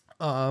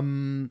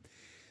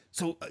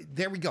 So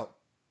there we go.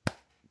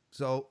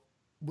 So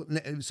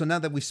now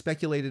that we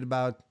speculated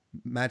about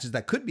matches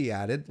that could be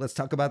added, let's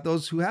talk about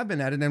those who have been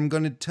added. And I'm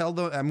going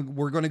to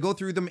we're going to go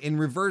through them in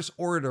reverse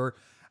order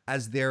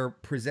as they're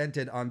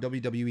presented on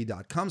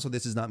WWE.com. So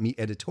this is not me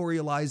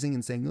editorializing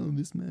and saying, oh,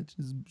 this match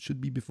should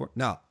be before.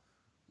 No,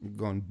 we're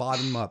going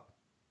bottom up.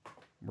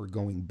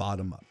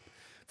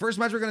 First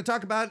match we're going to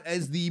talk about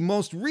is the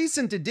most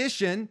recent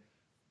edition,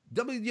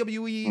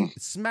 WWE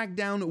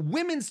SmackDown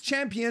Women's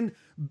Champion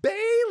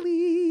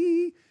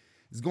Bayley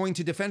is going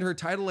to defend her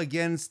title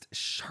against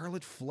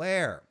Charlotte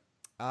Flair.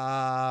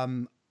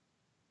 I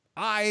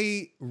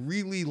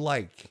really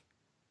like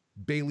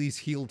Bayley's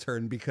heel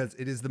turn because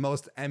it is the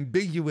most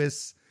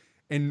ambiguous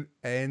and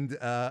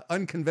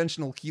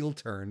unconventional heel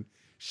turn.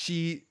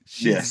 She's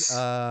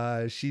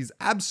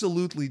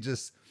absolutely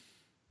just,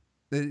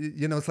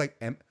 it's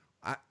like,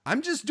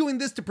 I'm just doing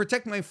this to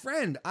protect my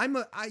friend. I'm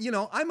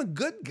a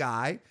good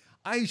guy.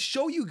 I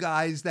show you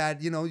guys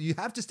that, you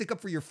have to stick up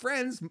for your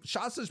friends.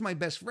 Shotzi's my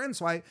best friend.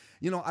 So I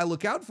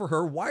look out for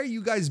her. Why are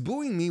you guys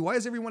booing me? Why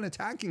is everyone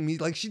attacking me?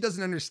 Like, she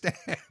doesn't understand.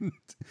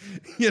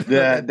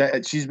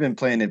 She's been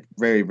playing it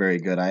very, very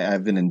good.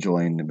 I've been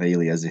enjoying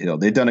Bailey as a heel.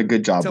 They've done a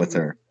good job with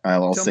her.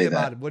 I'll say that. Tell me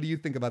about it. What do you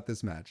think about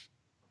this match?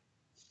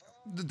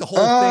 The whole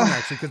thing,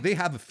 actually, because they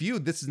have a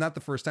feud. This is not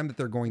the first time that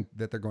they're going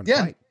to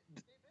fight.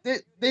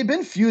 They've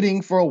been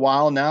feuding for a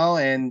while now,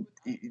 and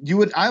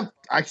I'm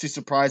actually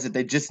surprised that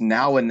they just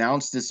now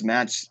announced this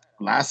match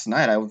last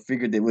night. I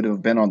figured they would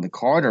have been on the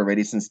card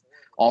already, since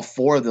all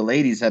 4 of the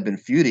ladies have been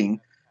feuding,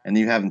 and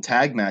you having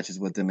tag matches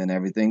with them and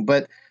everything.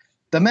 But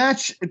the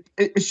match,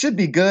 it should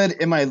be good.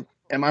 Am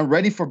I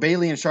ready for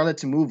Bailey and Charlotte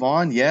to move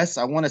on? Yes,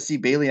 I want to see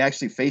Bailey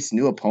actually face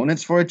new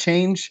opponents for a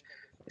change.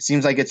 It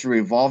seems like it's a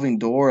revolving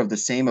door of the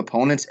same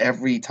opponents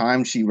every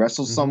time she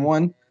wrestles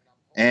someone.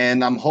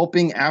 And I'm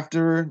hoping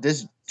after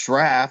this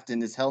draft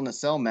and this Hell in a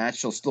Cell match,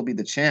 she'll still be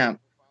the champ.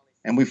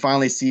 And we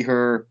finally see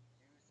her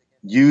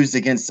used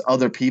against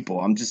other people.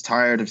 I'm just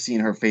tired of seeing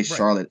her face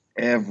Charlotte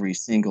every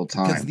single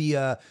time.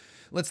 Because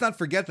let's not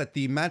forget that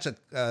the match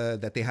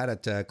that they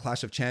had at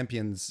Clash of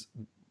Champions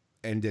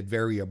ended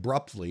very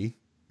abruptly.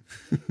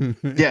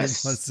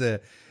 Yes.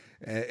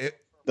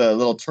 The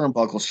little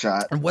turnbuckle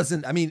shot. It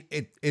wasn't. I mean,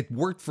 it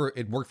worked for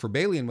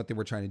Bailey and what they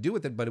were trying to do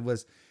with it, but it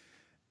was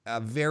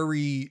a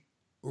very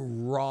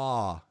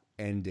raw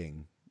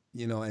ending,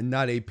 and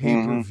not a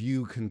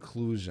pay-per-view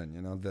conclusion.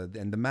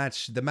 The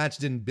match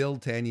didn't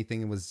build to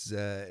anything. It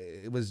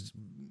was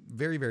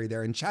very, very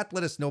there. And chat,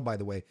 let us know, by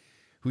the way,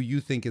 who you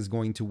think is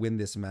going to win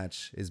this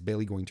match. Is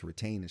Bailey going to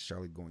retain? Is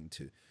Charlotte going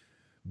to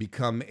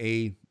become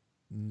a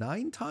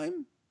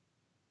 9-time?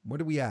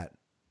 What are we at?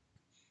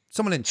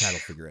 Someone in chat will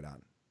figure it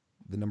out.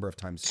 The number of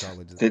times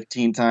Charlotte is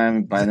 15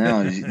 times by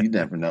now. You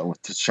never know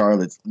with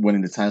Charlotte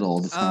winning the title all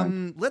the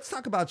time. Let's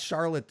talk about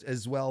Charlotte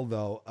as well,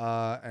 though.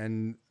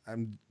 And I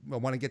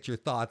want to get your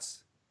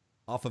thoughts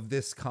off of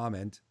this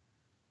comment.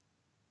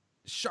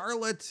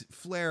 Charlotte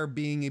Flair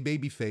being a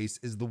babyface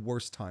is the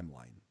worst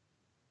timeline.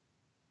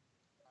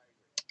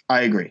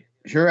 I agree.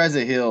 Her as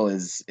a heel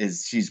is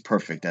she's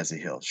perfect as a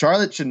heel.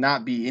 Charlotte should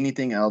not be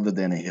anything other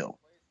than a heel.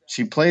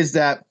 She plays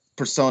that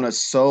persona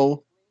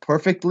so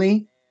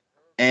perfectly.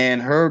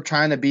 And her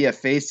trying to be a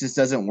face just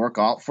doesn't work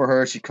out for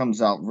her. She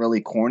comes out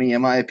really corny,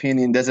 in my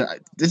opinion.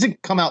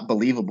 Doesn't come out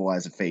believable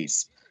as a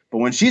face. But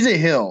when she's a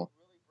heel,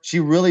 she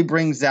really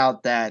brings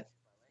out that,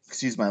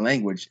 excuse my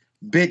language,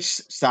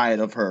 bitch side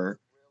of her,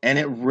 and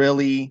it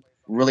really,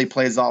 really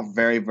plays off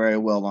very, very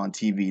well on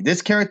TV.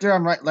 This character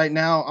I'm right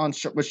now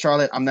with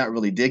Charlotte, I'm not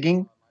really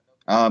digging.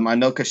 I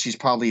know because she's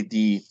probably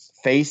the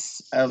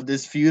face of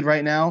this feud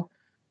right now,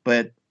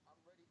 but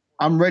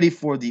I'm ready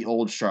for the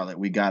old Charlotte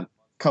we got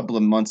couple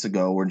of months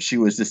ago when she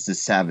was just a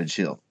savage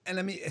heel. And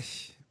I mean,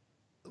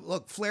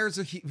 look, Flair's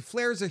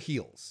are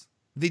heels.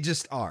 They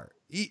just are.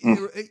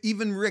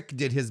 Even Rick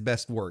did his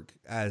best work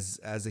as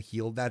a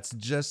heel. That's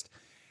just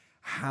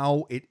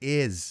how it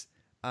is.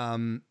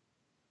 You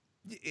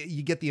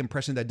get the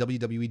impression that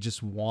WWE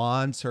just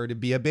wants her to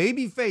be a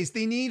baby face.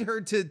 They need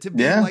her to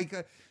be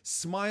like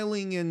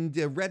smiling and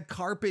red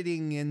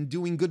carpeting and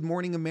doing Good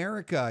Morning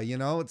America.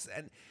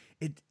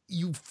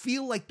 You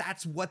feel like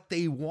that's what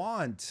they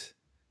want.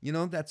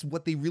 That's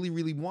what they really,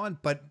 really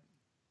want. But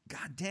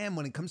goddamn,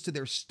 when it comes to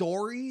their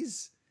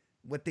stories,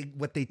 what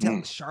they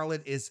tell,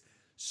 Charlotte is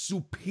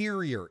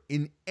superior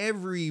in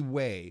every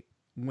way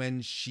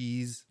when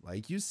she's,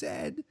 like you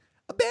said,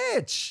 a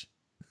bitch.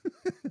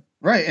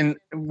 Right. And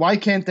why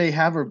can't they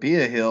have her be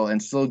a heel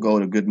and still go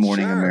to Good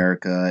Morning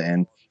America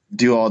and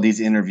do all these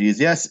interviews?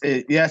 Yes,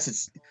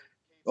 it's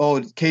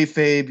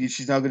kayfabe,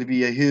 she's not going to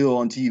be a heel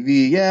on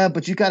TV. Yeah,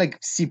 but you got to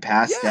see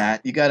past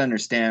that. You got to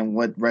understand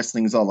what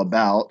wrestling is all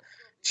about.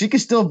 She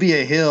could still be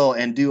a heel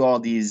and do all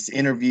these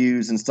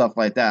interviews and stuff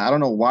like that. I don't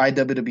know why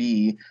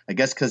WWE, I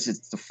guess because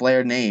it's the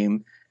Flair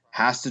name,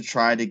 has to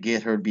try to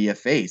get her to be a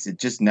face. It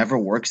just never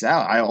works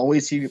out. I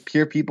always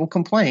hear people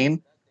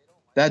complain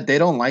that they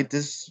don't like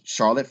this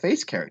Charlotte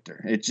face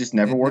character. It just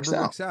never works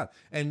out.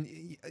 And,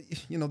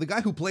 the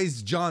guy who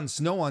plays Jon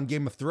Snow on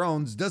Game of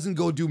Thrones doesn't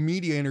go do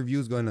media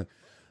interviews going,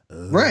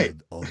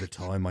 all the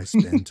time I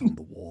spent on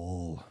the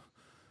wall.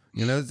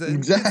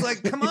 It's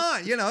like, come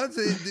on,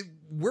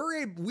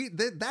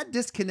 that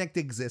disconnect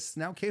exists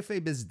now.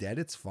 Kayfabe is dead.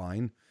 It's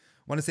fine.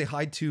 Want to say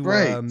hi to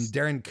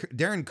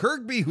Darren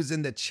Kirkby, who's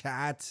in the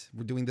chat.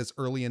 We're doing this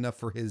early enough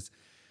for his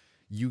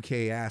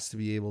UK ass to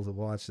be able to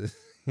watch this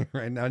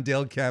right now.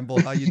 Dale Campbell,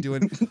 how you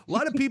doing? A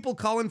lot of people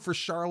calling for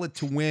Charlotte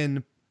to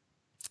win.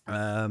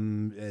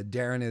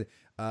 Darren,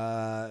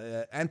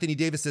 Anthony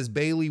Davis says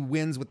Bailey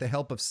wins with the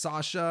help of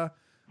Sasha.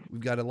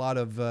 We've got a lot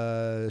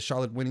of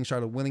Charlotte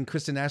winning.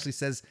 Kristen Ashley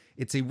says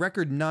it's a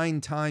record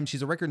 9 times.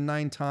 She's a record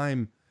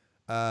 9-time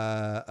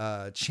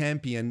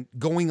champion,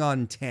 going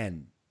on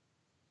 10.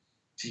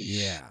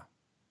 Jeez. Yeah.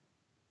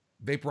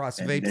 Vape Ross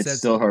Vape it's says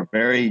still her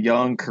very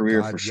young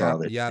career for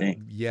Charlotte.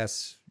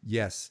 Yes.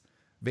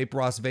 Vape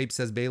Ross Vape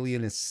says Bailey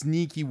in a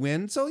sneaky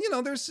win. So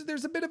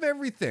there's a bit of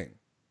everything.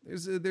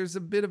 There's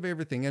a bit of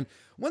everything. And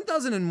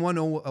 1001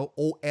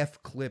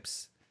 OF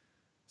Clips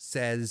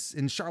says,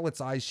 in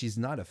Charlotte's eyes, she's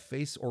not a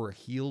face or a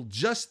heel,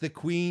 just the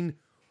queen.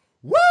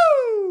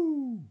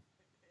 Woo!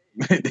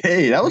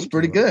 Hey, that was Thank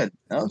pretty you. good.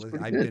 That was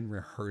pretty I've good. been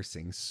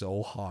rehearsing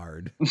so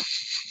hard.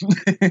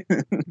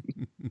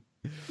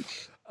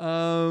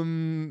 So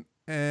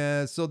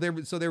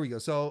there we go.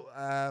 So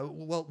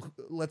well,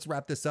 let's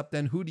wrap this up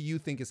then. Who do you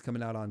think is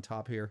coming out on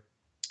top here?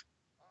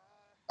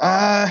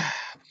 I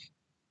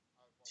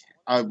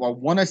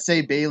want to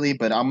say Bayley,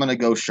 but I'm gonna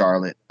go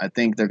Charlotte. I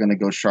think they're gonna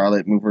go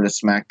Charlotte, move her to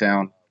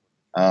SmackDown.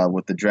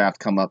 With the draft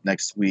come up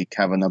next week,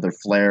 have another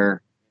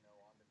Flair,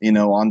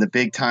 on the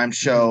big time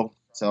show.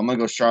 So I'm gonna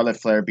go Charlotte.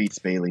 Flair beats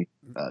Bayley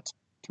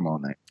tomorrow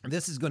night.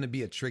 This is going to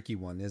be a tricky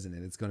one, isn't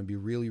it? It's going to be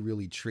really,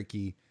 really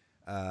tricky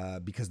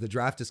because the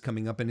draft is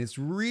coming up, and it's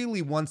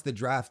really once the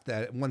draft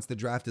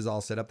is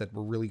all set up that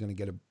we're really going to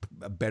get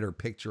a better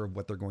picture of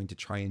what they're going to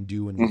try and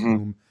do and with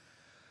whom.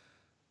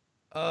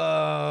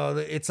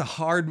 It's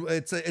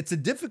a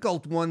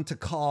difficult one to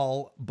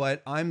call,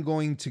 but I'm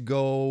going to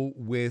go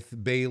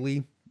with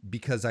Bayley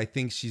because I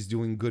think she's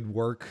doing good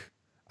work.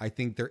 I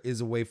think there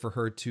is a way for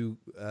her to,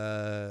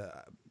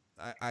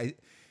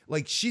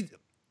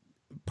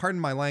 pardon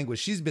my language,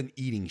 she's been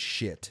eating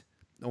shit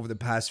over the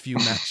past few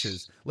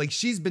matches. Like,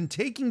 she's been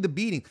taking the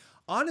beating.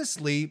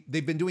 Honestly,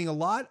 they've been doing a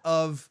lot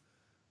of,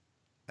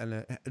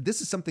 and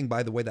this is something,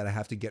 by the way, that I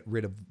have to get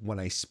rid of when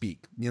I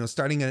speak.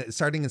 Starting a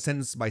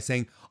sentence by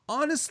saying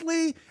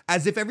honestly,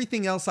 as if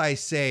everything else I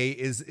say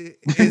isn't.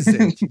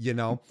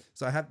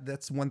 So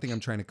that's one thing I'm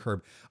trying to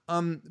curb.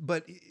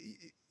 But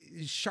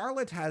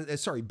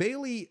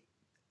Bayley,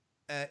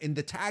 in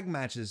the tag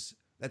matches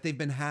that they've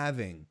been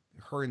having,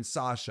 her and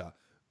Sasha,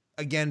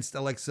 against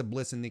Alexa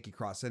Bliss and Nikki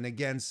Cross, and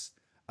against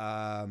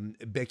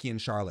Becky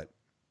and Charlotte,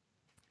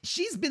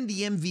 she's been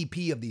the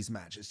MVP of these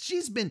matches.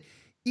 She's been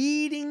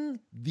eating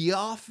the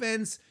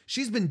offense.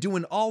 She's been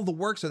doing all the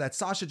work so that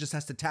Sasha just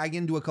has to tag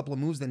into a couple of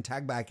moves, then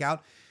tag back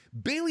out.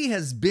 Bayley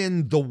has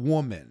been the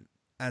woman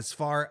as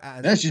far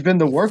as she's been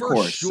the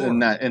workhorse in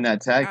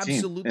that tag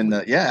absolutely. team.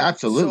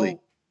 Absolutely.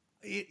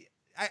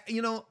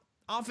 So,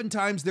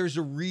 oftentimes there's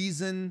a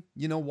reason,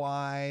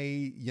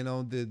 why,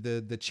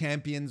 the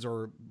champions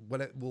or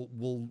what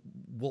will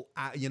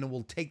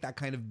take that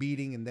kind of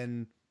beating and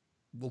then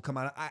will come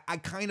out. I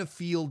kind of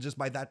feel just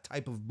by that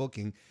type of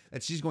booking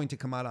that she's going to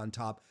come out on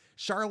top.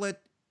 Charlotte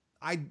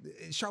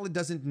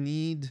doesn't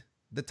need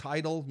the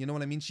title. You know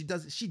what I mean? She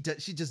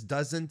just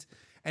doesn't.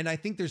 And I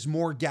think there's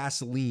more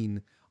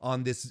gasoline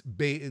on this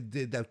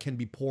that can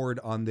be poured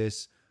on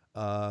this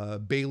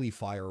Bayley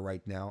fire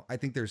right now. I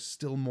think there's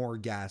still more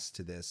gas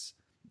to this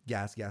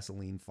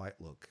gasoline fight.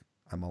 Look,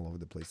 I'm all over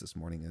the place this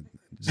morning. And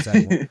just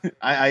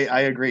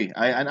I agree.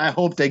 I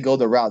hope they go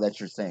the route that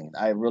you're saying.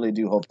 I really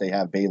do hope they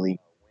have Bayley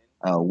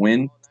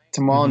win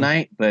tomorrow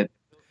night, but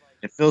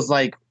it feels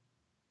like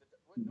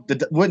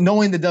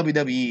knowing the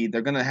WWE,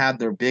 they're gonna have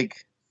their big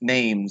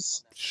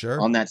names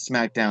on that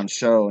SmackDown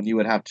show, and you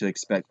would have to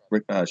expect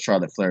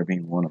Charlotte Flair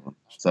being one of them.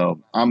 So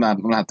I'm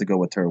gonna have to go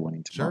with her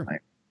winning tomorrow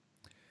night.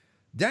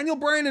 Daniel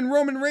Bryan and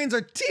Roman Reigns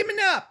are teaming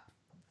up.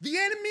 The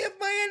enemy of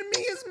my enemy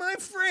is my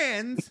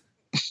friend.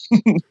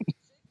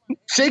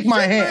 Shake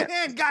my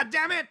hand. God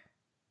damn it.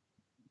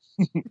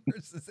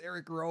 Versus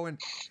Eric Rowan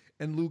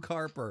and Luke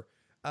Harper.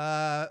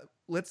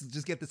 Let's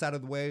just get this out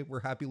of the way.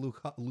 We're happy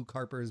Luke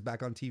Harper is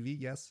back on TV.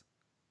 Yes.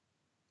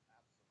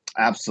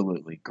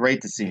 Absolutely.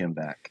 Great to see him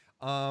back.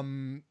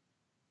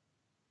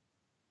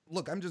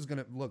 Look,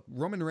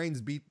 Roman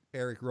Reigns beat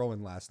Eric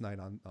Rowan last night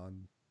on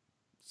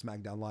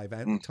SmackDown Live.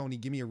 And Tony,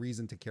 give me a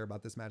reason to care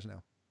about this match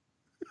now.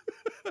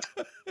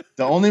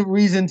 The only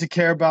reason to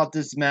care about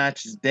this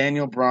match is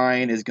Daniel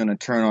Bryan is going to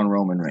turn on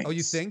Roman Reigns. Oh,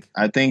 you think?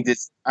 I think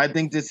this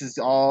is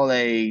all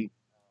a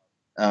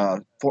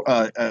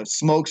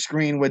smoke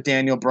screen with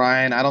Daniel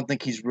Bryan. I don't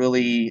think he's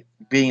really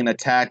being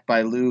attacked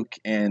by Luke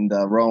and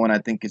Rowan. I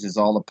think this is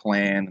all a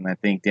plan, and I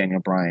think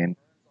Daniel Bryan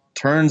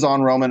turns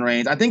on Roman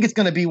Reigns. I think it's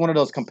going to be one of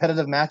those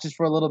competitive matches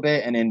for a little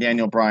bit, and then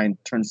Daniel Bryan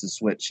turns the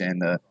switch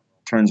and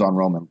turns on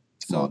Roman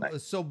tomorrow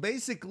night. So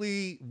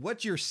basically,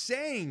 what you're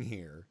saying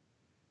here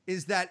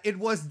is that it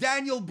was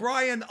Daniel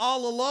Bryan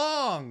all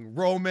along,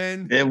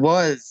 Roman. It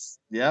was.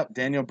 Yep,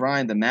 Daniel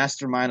Bryan, the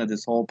mastermind of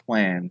this whole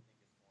plan,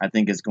 I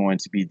think is going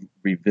to be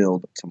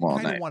revealed tomorrow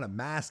night. I kind of want a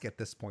mask at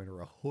this point, or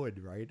a hood,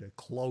 right? A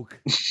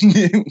cloak.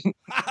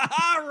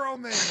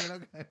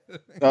 Roman.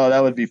 Oh,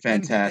 that would be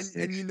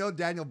fantastic. And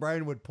Daniel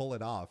Bryan would pull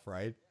it off,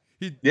 right?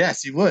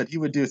 Yes, he would. He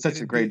would do such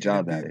a great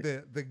job at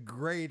it. The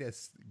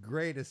greatest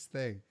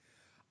thing.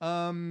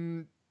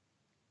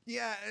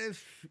 Yeah.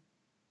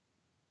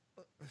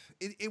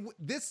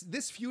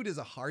 This feud is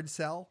a hard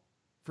sell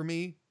for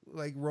me.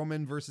 Like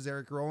Roman versus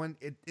Eric Rowan,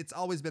 it's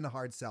always been a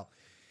hard sell.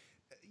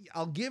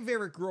 I'll give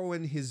Eric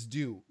Rowan his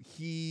due.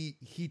 He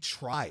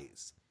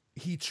tries.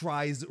 He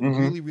tries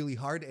really, really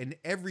hard, and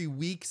every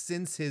week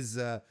since his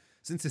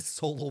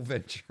solo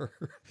venture,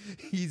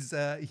 he's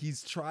done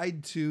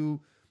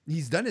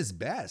his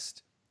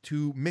best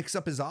to mix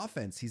up his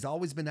offense. He's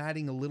always been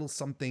adding a little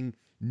something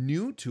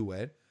new to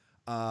it.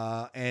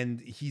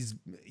 And he's,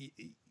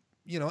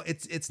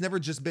 it's never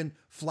just been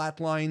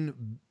flatline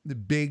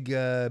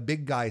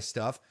big guy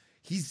stuff.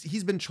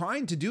 He's been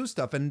trying to do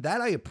stuff, and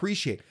that I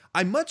appreciate.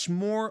 I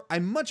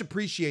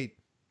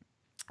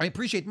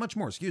appreciate much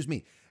more,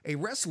 a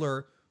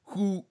wrestler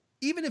who,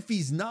 even if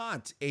he's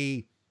not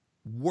a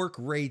work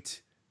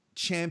rate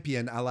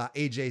champion a la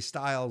AJ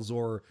Styles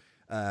or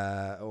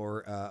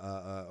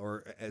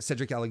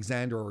Cedric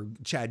Alexander or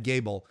Chad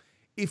Gable,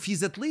 if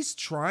he's at least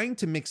trying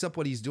to mix up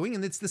what he's doing.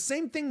 And it's the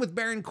same thing with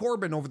Baron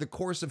Corbin over the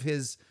course of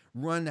his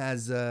run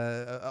as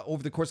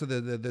over the course of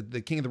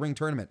the King of the Ring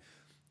tournament.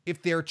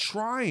 If they're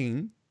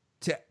trying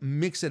to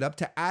mix it up,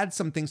 to add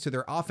some things to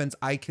their offense,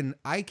 I can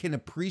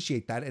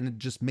appreciate that, and it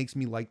just makes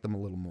me like them a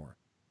little more.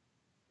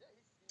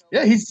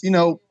 Yeah, he's,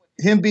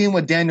 him being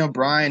with Daniel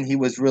Bryan, he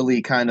was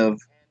really kind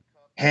of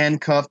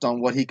handcuffed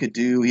on what he could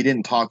do. He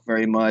didn't talk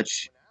very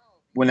much.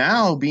 Well,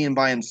 now being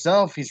by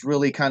himself, he's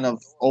really kind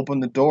of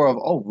opened the door of,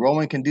 oh,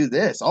 Rowan can do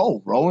this.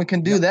 Oh, Rowan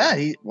can do that.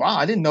 Wow,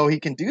 I didn't know he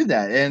can do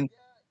that. And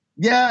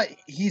yeah,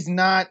 he's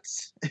not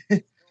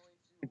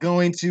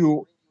going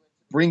to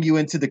bring you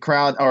into the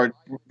crowd or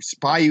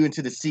spy you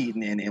into the seat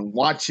and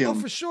watch him. Oh,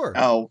 for sure.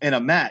 In a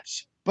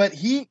match. But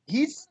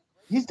he's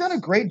done a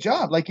great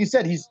job. Like you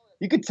said,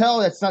 you could tell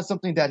that's not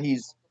something that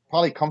he's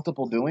probably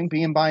comfortable doing,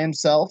 being by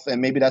himself, and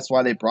maybe that's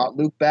why they brought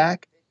Luke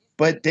back.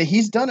 But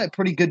he's done a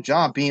pretty good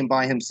job being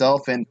by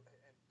himself and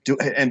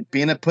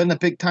being put in a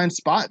big time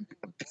spot,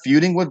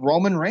 feuding with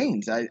Roman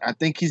Reigns. I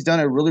think he's done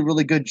a really,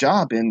 really good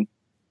job. And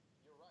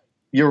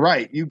you're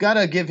right. You got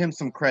to give him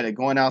some credit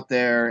going out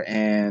there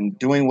and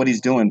doing what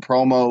he's doing,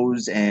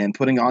 promos and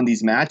putting on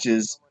these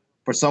matches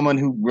for someone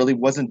who really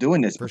wasn't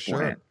doing this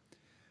beforehand.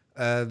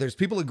 Sure. There's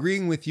people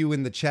agreeing with you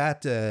in the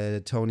chat,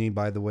 Tony,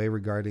 by the way,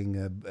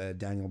 regarding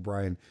Daniel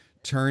Bryan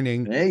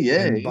turning.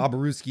 Hey. And Bob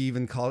Aruski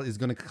even is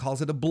going to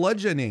call it a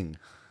bludgeoning.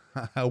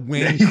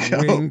 Wink,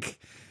 wink.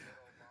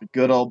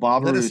 Good old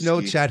Bob Aruski. Let us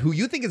know, chat, who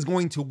you think is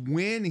going to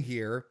win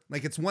here.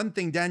 Like, it's one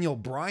thing Daniel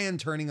Bryan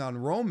turning on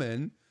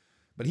Roman,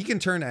 but he can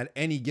turn at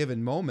any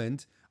given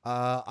moment.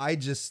 I'm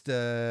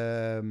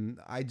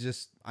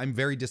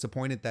very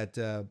disappointed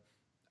that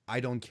I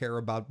don't care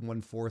about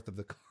 1/4 of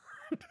the card.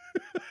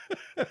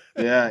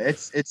 Yeah,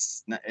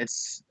 it's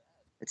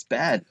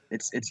bad.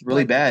 It's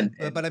really bad.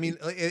 But I mean,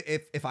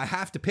 if I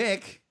have to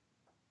pick,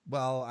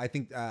 well, I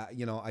think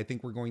I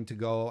think we're going to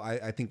go.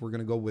 I think we're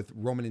going to go with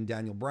Roman and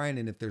Daniel Bryan.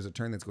 And if there's a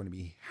turn that's going to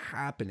be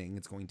happening,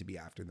 it's going to be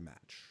after the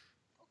match.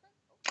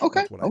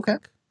 Okay. Okay.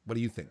 What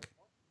do you think?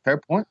 Fair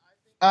point.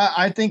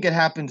 I think it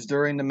happens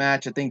during the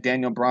match. I think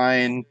Daniel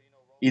Bryan,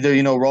 either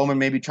Roman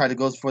maybe tried to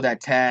go for that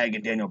tag,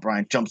 and Daniel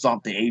Bryan jumps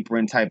off the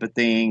apron type of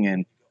thing,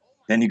 and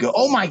then you go,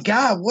 oh my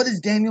God, what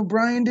is Daniel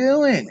Bryan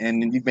doing?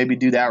 And then you maybe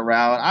do that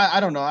route. I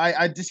don't know.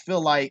 I just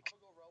feel like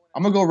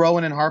I'm gonna go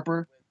Rowan and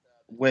Harper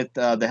with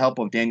the help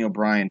of Daniel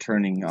Bryan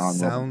turning on.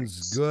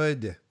 Sounds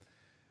good.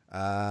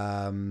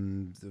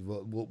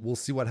 We'll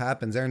see what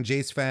happens. Aaron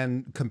Jace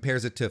fan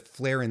compares it to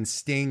Flair and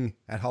Sting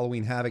at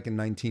Halloween Havoc in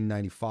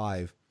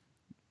 1995.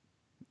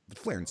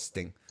 Flair and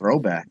Sting.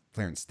 Throwback.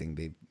 Flair and Sting,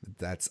 babe.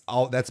 That's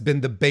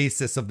been the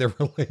basis of their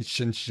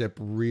relationship,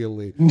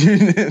 really.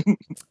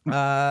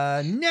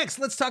 Next,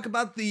 let's talk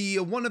about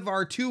one of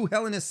our two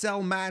Hell in a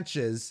Cell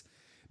matches.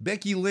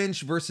 Becky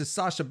Lynch versus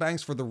Sasha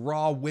Banks for the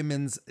Raw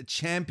Women's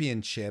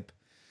Championship.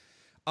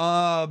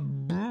 I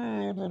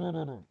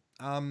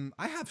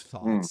have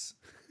thoughts.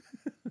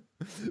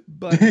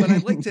 But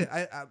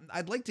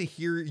I'd like to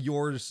hear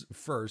yours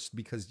first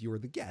because you're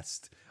the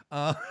guest.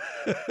 Tell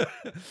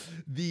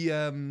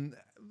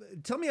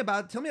me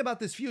about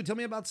this feud. Tell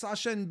me about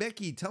Sasha and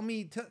Becky. Tell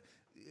me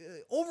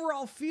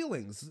overall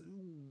feelings.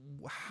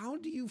 How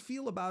do you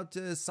feel about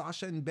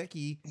Sasha and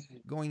Becky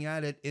going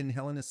at it in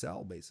Hell in a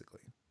Cell,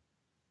 basically?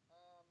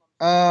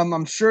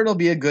 I'm sure it'll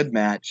be a good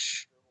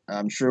match.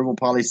 I'm sure we'll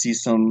probably see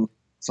some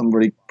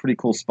pretty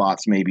cool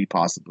spots, maybe,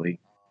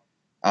 possibly.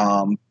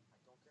 I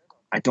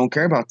don't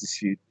care about this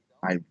feud.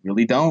 I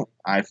really don't.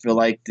 I feel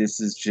like this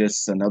is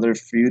just another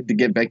feud to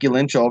get Becky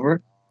Lynch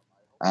over.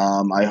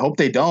 I hope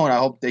they don't. I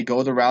hope they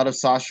go the route of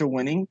Sasha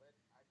winning.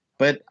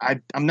 But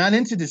I'm not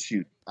into this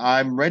feud.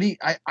 I'm ready.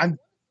 I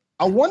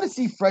want to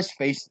see fresh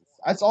faces.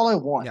 That's all I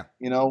want. Yeah.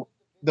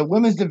 The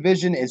women's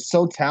division is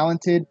so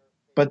talented,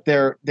 but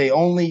they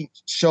only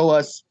show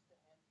us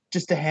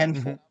just a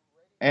handful. Mm-hmm.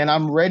 And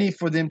I'm ready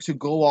for them to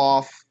go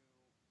off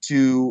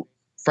to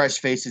fresh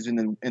faces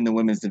in the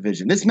women's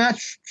division. This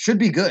match should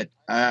be good.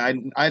 I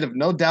have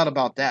no doubt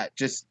about that.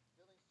 Just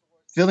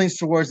feelings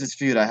towards this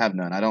feud, I have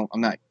none. I don't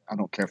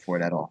care for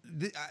it at all.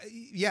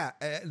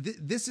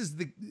 This is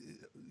the,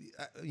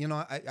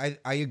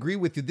 I agree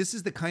with you. This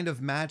is the kind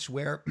of match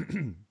where,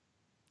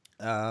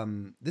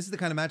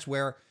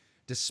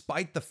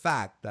 despite the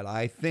fact that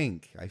I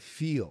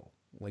feel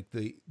like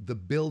the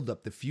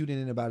build-up, the feud in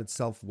and about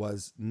itself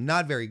was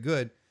not very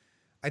good,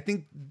 I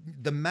think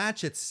the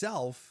match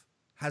itself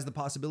has the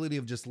possibility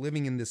of just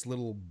living in this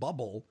little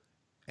bubble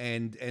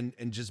and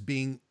just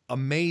being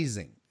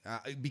amazing.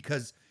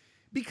 Because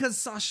Because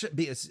Sasha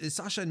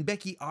and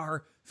Becky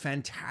are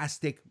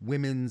fantastic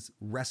women's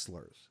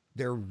wrestlers.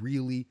 They're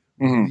really,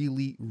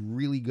 really,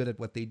 really good at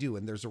what they do.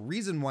 And there's a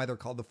reason why they're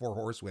called the Four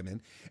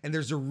Horsewomen. And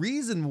there's a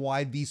reason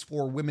why these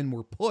four women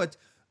were put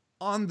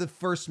on the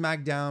first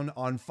SmackDown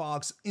on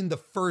Fox in the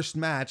first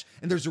match.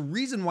 And there's a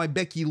reason why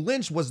Becky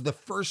Lynch was the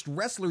first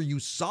wrestler you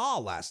saw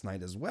last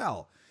night as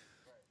well.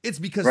 It's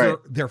because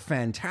they're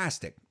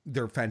fantastic.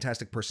 They're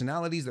fantastic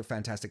personalities. They're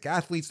fantastic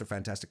athletes. They're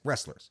fantastic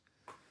wrestlers.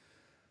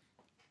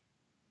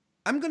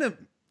 I'm gonna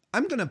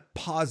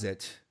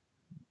posit,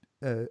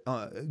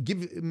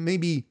 give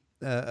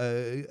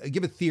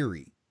a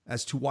theory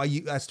as to why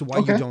you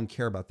don't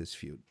care about this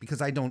feud,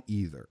 because I don't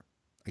either.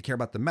 I care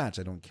about the match.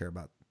 I don't care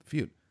about the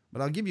feud.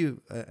 But I'll give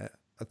you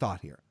a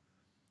thought here.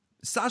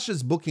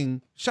 Sasha's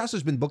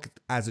been booked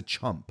as a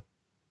chump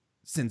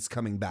since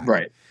coming back.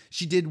 Right.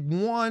 She did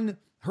one.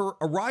 Her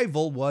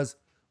arrival was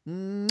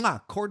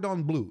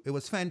cordon bleu. It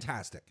was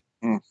fantastic.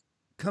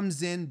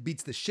 Comes in,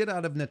 beats the shit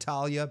out of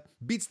Natalya,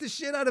 beats the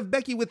shit out of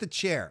Becky with a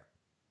chair.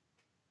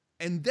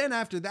 And then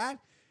after that,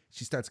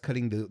 she starts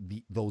cutting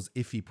those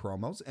iffy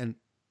promos. And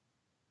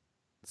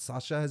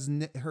Sasha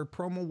her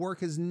promo work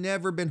has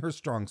never been her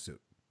strong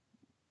suit.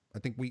 I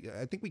think we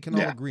can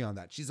all agree on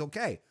that. She's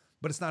okay,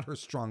 but it's not her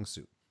strong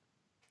suit.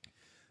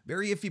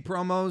 Very iffy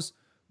promos,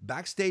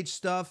 backstage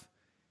stuff,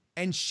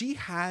 and she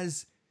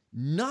has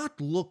not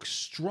looked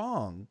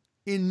strong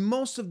in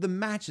most of the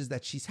matches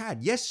that she's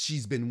had. Yes,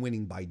 she's been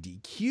winning by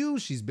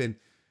DQ. She's been,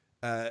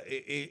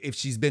 if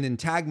she's been in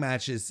tag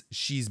matches,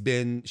 she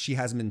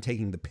hasn't been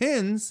taking the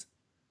pins,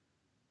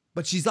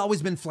 but she's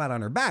always been flat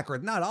on her back, or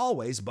not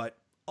always, but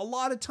a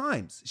lot of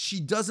times she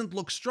doesn't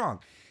look strong.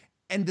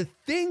 And the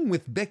thing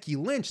with Becky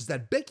Lynch is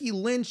that Becky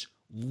Lynch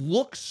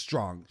looks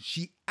strong.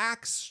 She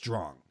acts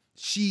strong.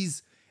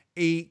 She's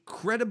a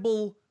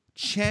credible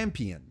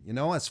champion,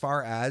 as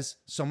far as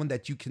someone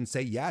that you can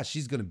say, yeah,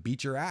 she's going to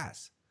beat your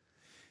ass.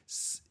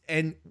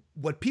 And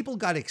what people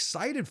got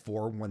excited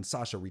for when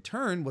Sasha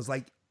returned was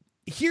like,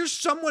 here's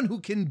someone who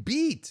can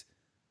beat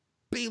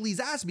Bayley's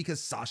ass,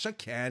 because Sasha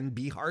can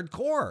be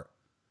hardcore.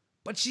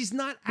 But she's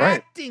not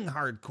acting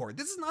hardcore.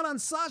 This is not on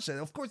Sasha.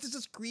 Of course, this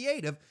is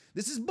creative.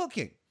 This is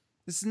booking.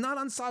 This is not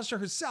on Sasha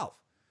herself.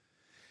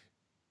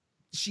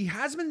 She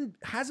hasn't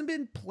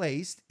been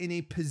placed in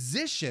a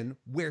position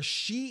where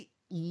she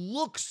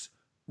looks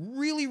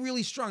really,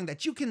 really strong,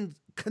 that you can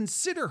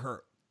consider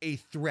her a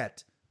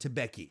threat to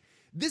Becky.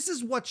 This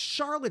is what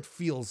Charlotte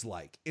feels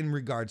like in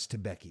regards to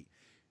Becky.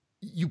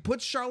 You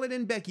put Charlotte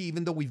and Becky,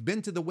 even though we've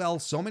been to the well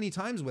so many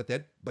times with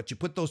it, but you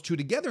put those two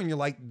together and you're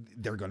like,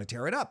 they're going to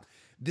tear it up.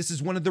 This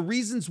is one of the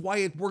reasons why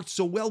it worked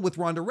so well with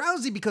Ronda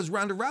Rousey, because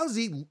Ronda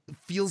Rousey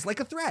feels like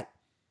a threat.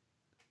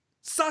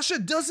 Sasha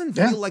doesn't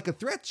feel like a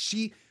threat.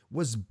 She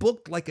was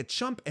booked like a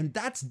chump, and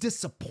that's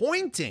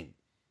disappointing,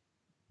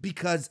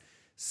 because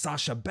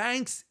Sasha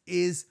Banks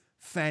is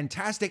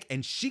fantastic,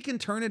 and she can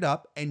turn it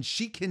up, and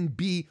she can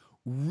be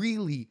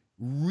really,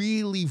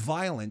 really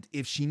violent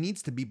if she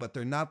needs to be, but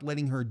they're not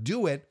letting her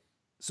do it.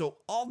 So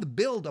all the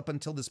build up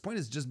until this point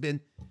has just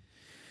been,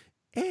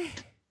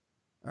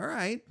 all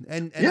right.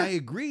 And I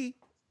agree,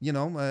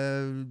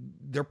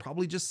 they're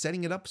probably just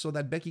setting it up so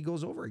that Becky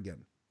goes over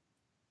again.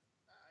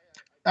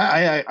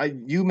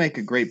 You make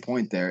a great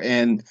point there.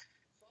 And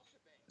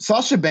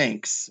Sasha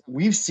Banks,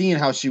 we've seen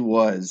how she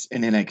was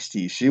in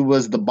NXT. She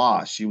was the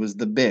boss. She was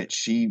the bitch.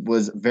 She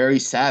was very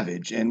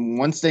savage. And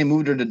once they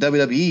moved her to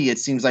WWE, it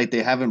seems like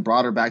they haven't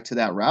brought her back to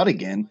that route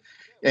again.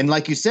 And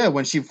like you said,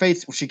 when she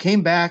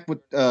came back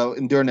with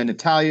during the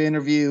Natalya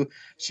interview,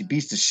 she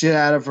beats the shit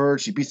out of her.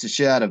 She beats the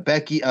shit out of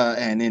Becky,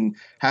 and then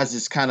has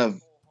this kind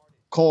of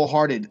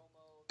cold-hearted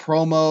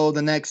promo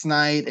the next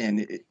night.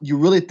 And you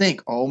really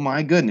think, oh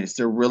my goodness,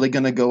 they're really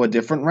going to go a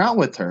different route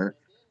with her.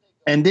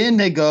 And then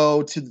they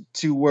go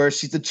to where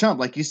she's a chump,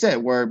 like you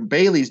said, where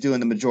Bayley's doing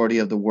the majority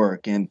of the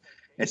work. And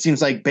it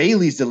seems like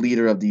Bayley's the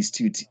leader of these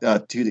two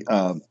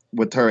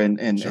with her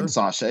and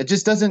Sasha. It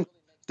just doesn't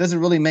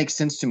really make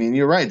sense to me. And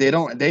you're right.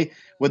 They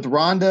with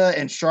Ronda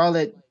and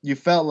Charlotte, you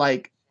felt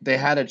like they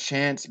had a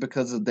chance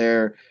because of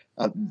their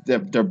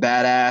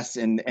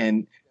badass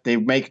and they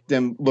make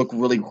them look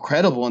really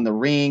credible in the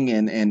ring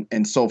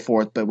and so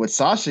forth. But with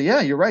Sasha,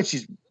 yeah, you're right.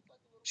 She's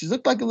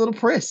looked like a little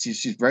priss.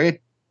 She's very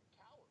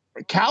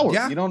coward.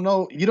 Yeah.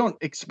 You don't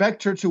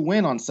expect her to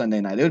win on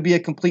Sunday night. It would be a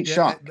complete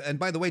shock. And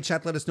by the way,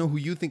 chat, let us know who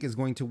you think is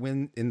going to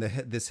win in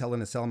this Hell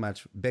in a Cell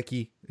match.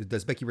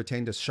 Does Becky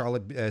retain? Does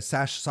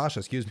Sasha,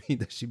 excuse me,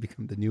 does she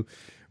become the new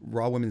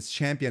Raw Women's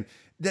Champion?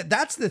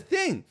 That's the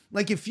thing.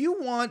 Like,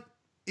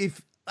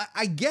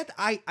 I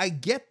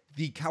get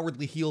the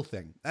cowardly heel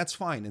thing. That's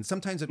fine. And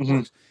sometimes it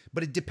works,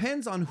 but it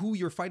depends on who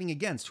you're fighting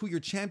against, who your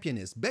champion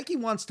is. Becky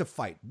wants to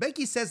fight.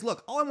 Becky says,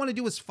 look, all I want to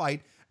do is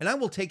fight, and I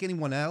will take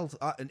anyone else.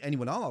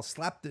 I'll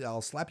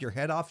slap your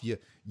head off, you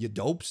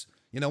dopes,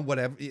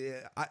 whatever.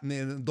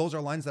 Those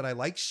are lines that I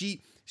like.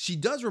 She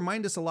does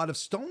remind us a lot of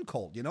Stone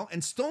Cold,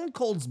 and Stone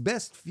Cold's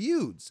best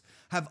feuds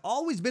have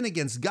always been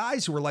against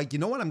guys who are like, you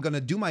know what? I'm going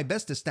to do my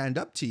best to stand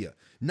up to you,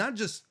 not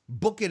just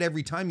book it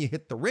every time you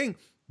hit the ring.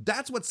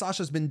 That's what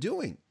Sasha's been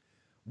doing.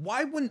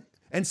 Why wouldn't?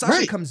 And Sasha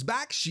Right. comes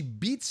back. She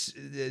beats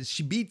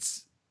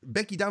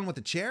Becky down with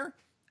a chair,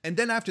 and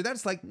then after that,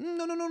 it's like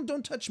no,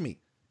 don't touch me.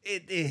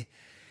 It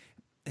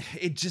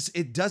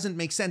doesn't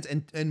make sense.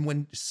 And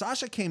when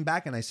Sasha came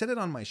back, and I said it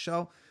on my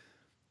show,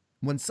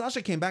 when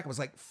Sasha came back, I was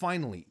like,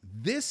 finally,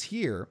 this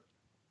here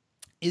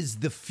is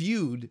the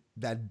feud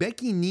that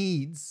Becky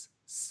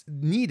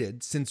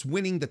needed since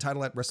winning the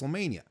title at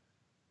WrestleMania,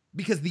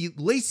 because the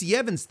Lacey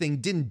Evans thing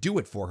didn't do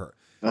it for her.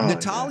 Oh,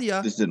 Natalia,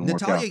 yeah. This didn't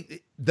work out.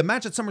 the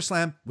match at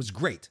SummerSlam was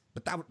great,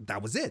 but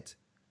that was it.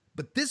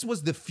 But this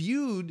was the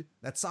feud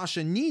that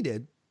Sasha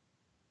needed,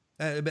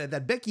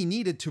 that Becky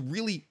needed to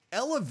really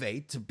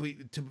elevate,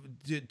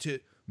 to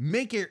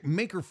make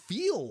her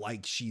feel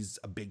like she's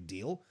a big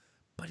deal.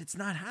 But it's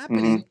not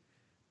happening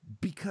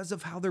because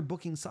of how they're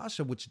booking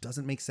Sasha, which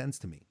doesn't make sense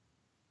to me.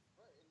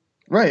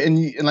 Right,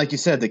 and like you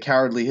said, the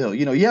cowardly heel.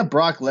 You know, you have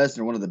Brock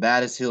Lesnar, one of the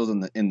baddest heels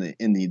in the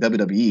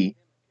WWE.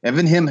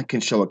 Even him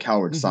can show a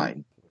coward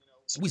side.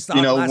 We saw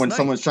You know, it last when night.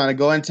 someone's trying to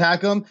go and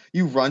attack him,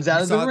 he runs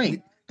out of the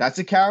ring. That's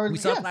a coward. We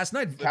saw it last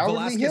night. Cowardly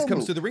Velasquez heel comes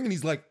move. to the ring and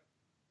he's like,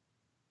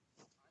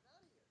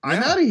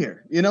 I'm Yeah. out of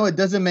here. You know, it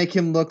doesn't make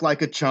him look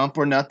like a chump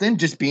or nothing,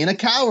 just being a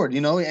coward, you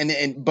know,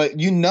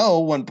 but you know,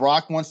 when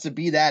Brock wants to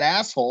be that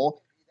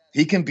asshole,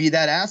 he can be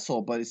that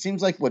asshole. But it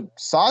seems like with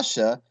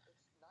Sasha,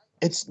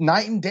 it's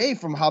night and day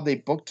from how they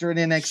booked her in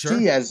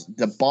NXT as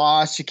the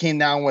boss. She came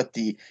down with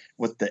the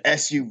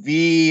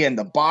SUV and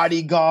the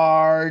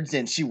bodyguards,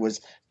 and she was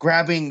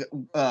grabbing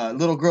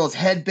little girls'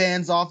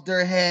 headbands off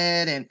their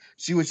head, and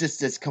she was just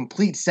this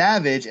complete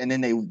savage. And then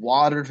they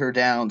watered her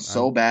down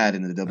so bad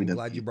in the WWE. I'm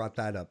glad you brought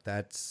that up.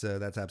 That's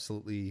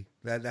absolutely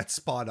that's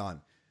spot on.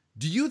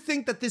 Do you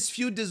think that this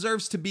feud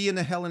deserves to be in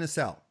a Hell in a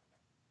Cell?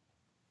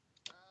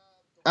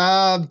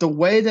 The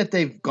way that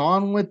they've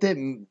gone with it,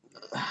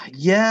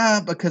 yeah,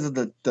 because of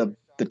the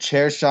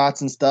chair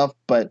shots and stuff,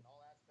 but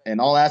in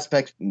all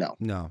aspects, no.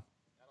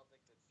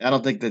 I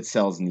don't think that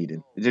Cell's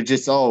needed. They're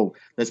just,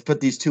 let's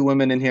put these two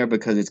women in here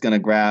because it's going to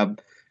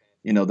grab,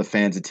 you know, the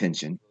fans'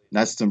 attention.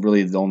 That's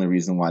really the only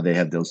reason why they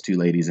have those two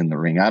ladies in the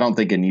ring. I don't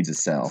think it needs a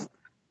Cell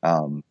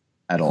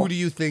at all. Who do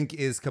you think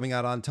is coming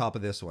out on top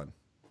of this one?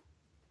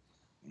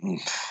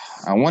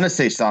 I want to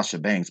say Sasha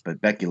Banks, but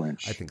Becky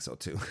Lynch. I think so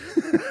too.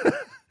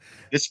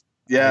 This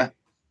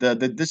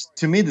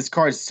to me, this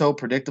card is so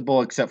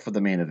predictable except for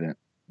the main event.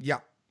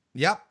 Yep.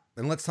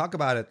 And let's talk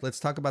about it.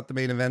 Let's talk about the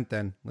main event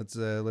then. Let's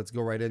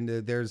go right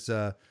into. There's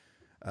let's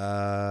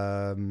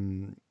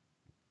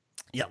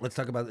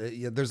talk about.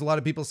 There's a lot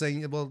of people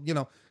saying, well, you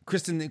know,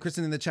 Kristen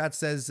in the chat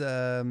says,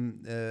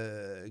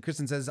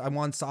 Kristen says, I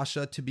want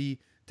Sasha to be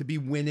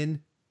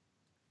winning.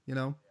 You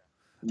know,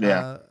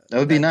 that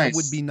would be nice. That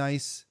would be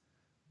nice,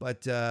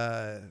 but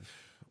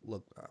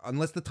look,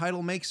 unless the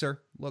title makes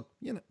her, look,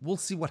 you know, we'll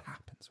see what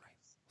happens, right?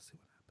 We'll see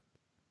what happens.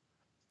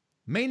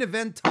 Main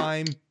event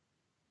time.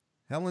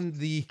 Hell in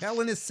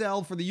a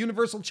Cell for the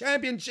Universal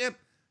Championship.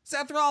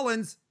 Seth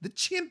Rollins, the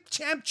champ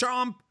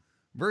chomp,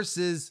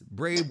 versus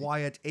Bray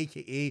Wyatt,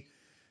 aka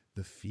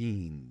The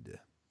Fiend.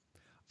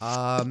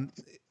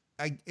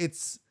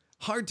 It's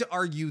hard to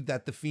argue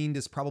that The Fiend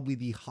is probably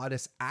the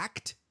hottest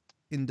act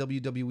in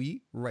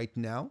WWE right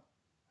now.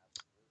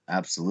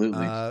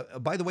 Absolutely.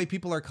 By the way,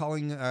 people are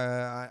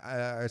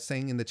are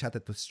saying in the chat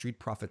that the Street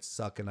Profits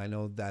suck, and I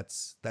know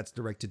that's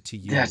directed to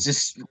you. Yeah,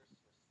 just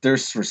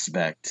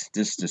disrespect.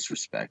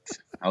 Disrespect.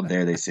 How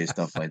dare they say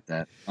stuff like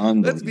that?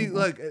 Let's be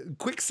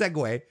quick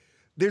segue.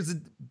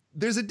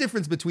 There's a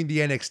difference between the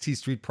NXT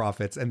Street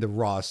Profits and the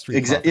Raw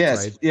Street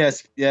Profits.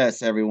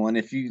 Yes, everyone.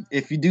 If you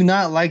do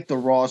not like the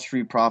Raw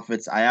Street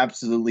Profits, I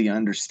absolutely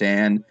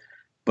understand.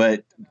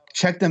 But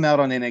check them out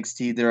on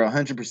NXT. They're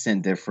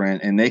 100%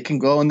 different, and they can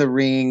go in the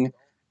ring.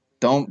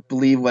 Don't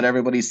believe what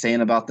everybody's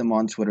saying about them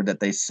on Twitter that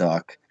they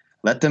suck.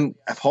 Let them.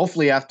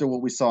 Hopefully, after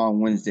what we saw on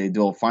Wednesday,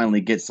 they'll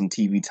finally get some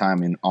TV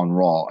time on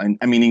Raw, and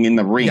I mean in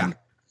the ring,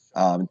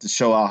 to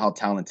show out how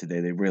talented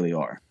they really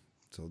are.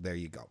 So there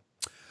you go.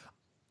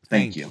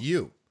 Thank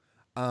you.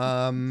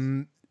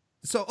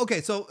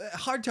 So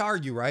hard to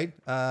argue, right?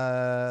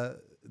 The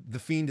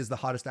Fiend is the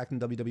hottest act in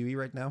WWE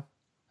right now.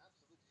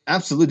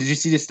 Absolutely. Did you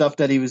see the stuff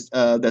that he was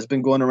that's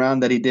been going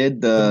around that he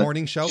did? The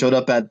morning show? Showed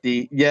up at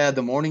the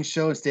morning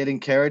show and stayed in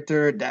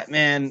character. That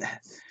man,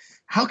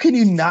 how can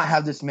you not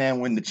have this man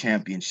win the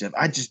championship?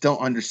 I just don't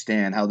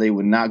understand how they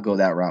would not go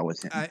that route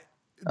with him.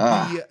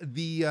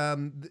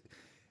 I'm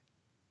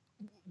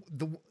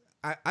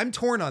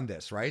torn on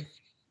this, right?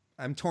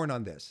 I'm torn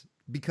on this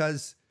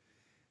because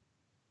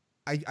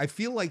I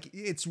feel like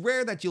it's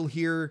rare that you'll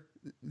hear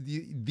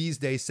these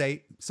days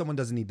say someone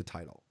doesn't need the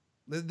title.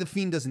 The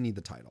Fiend doesn't need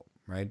the title,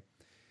 right?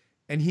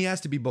 And he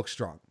has to be booked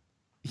strong.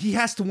 He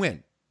has to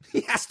win.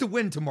 He has to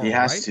win tomorrow, He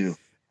has right? to.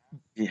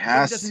 He He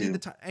doesn't to. need the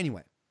title.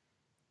 Anyway.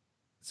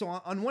 So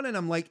on one end,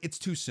 I'm like, it's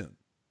too soon.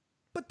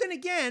 But then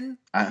again,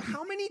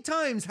 how many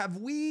times have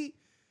we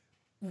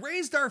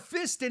raised our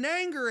fist in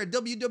anger at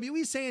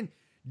WWE saying,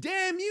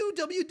 damn you,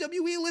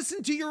 WWE,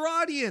 listen to your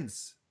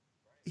audience.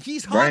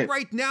 He's hot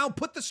right now.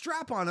 Put the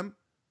strap on him.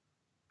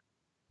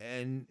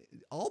 And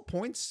all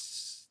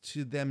points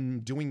to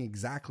them doing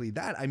exactly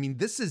that. I mean,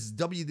 this is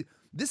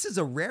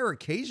a rare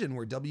occasion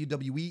where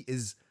WWE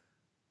is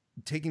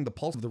taking the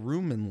pulse of the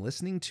room and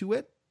listening to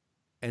it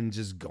and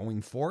just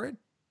going for it.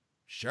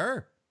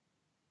 Sure.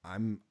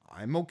 I'm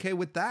okay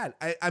with that.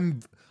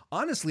 I'm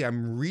honestly,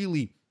 I'm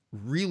really,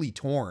 really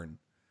torn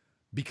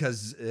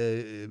because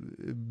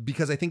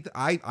I think that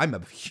I'm a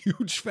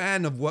huge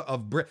fan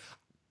of Bray.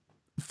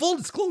 Full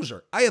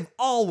disclosure, I have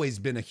always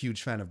been a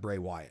huge fan of Bray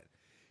Wyatt.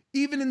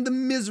 Even in the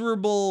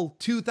miserable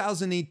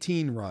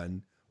 2018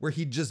 run where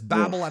he'd just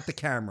babble at the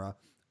camera,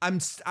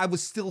 I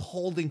was still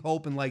holding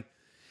hope and like,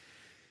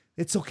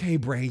 it's okay,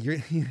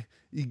 Bray.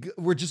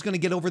 We're just gonna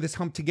get over this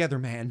hump together,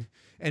 man.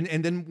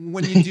 And then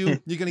when you do,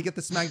 you're gonna get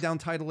the SmackDown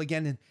title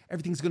again, and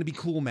everything's gonna be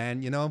cool,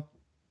 man. You know.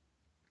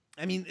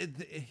 I mean,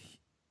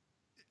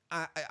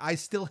 I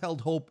still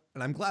held hope,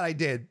 and I'm glad I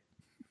did.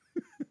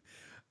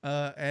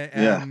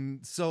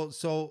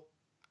 So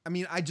I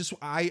mean,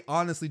 I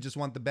honestly just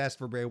want the best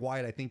for Bray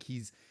Wyatt. I think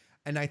he's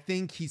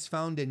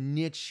found a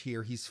niche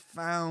here. He's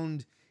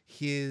found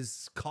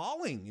his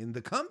calling in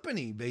the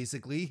company,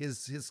 basically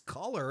his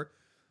color,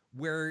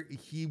 where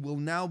he will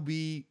now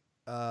be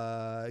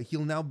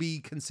he'll now be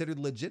considered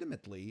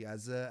legitimately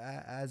as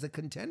a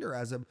contender,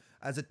 as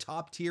a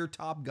top tier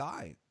top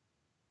guy.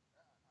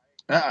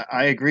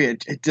 I agree.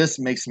 It just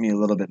makes me a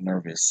little bit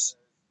nervous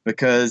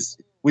because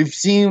we've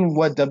seen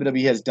what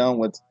WWE has done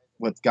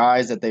with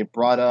guys that they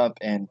brought up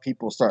and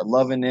people start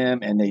loving them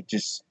and they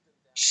just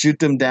shoot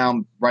them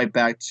down right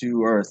back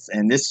to earth.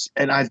 And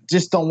I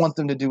just don't want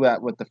them to do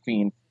that with The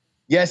Fiend.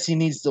 Yes, he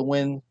needs to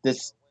win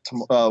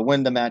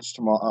the match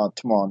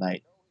tomorrow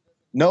night.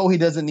 No, he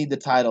doesn't need the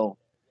title.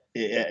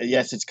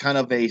 Yes, it's kind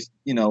of a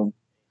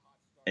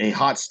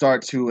hot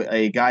start to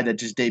a guy that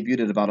just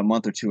debuted about a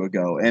month or two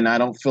ago, and I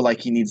don't feel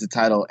like he needs the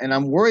title. And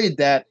I'm worried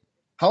that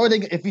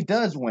if he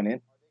does win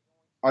it,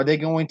 are they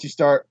going to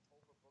start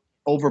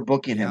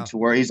overbooking him to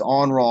where he's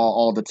on Raw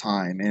all the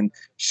time and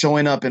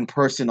showing up in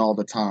person all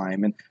the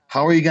time? And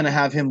how are you going to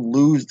have him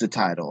lose the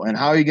title? And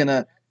how are you going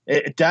to?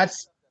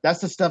 That's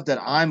the stuff that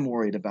I'm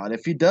worried about.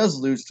 If he does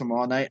lose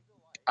tomorrow night,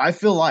 I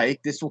feel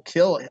like this will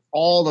kill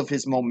all of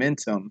his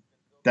momentum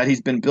that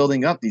he's been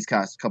building up these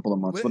past couple of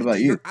months. What about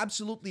you? You're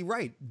absolutely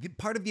right.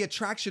 Part of the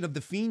attraction of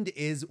The Fiend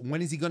is,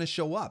 when is he going to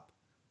show up?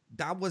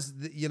 That was,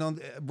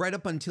 right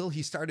up until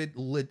he started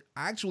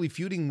actually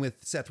feuding with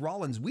Seth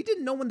Rollins. We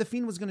didn't know when The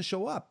Fiend was going to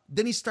show up.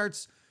 Then he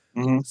starts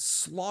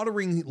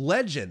slaughtering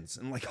legends,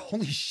 and like,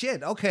 holy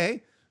shit!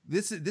 Okay,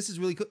 this is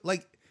really cool.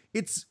 Like,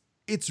 it's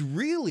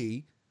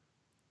really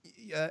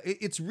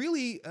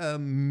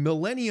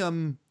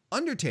Millennium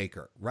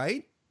Undertaker,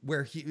 right?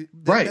 Where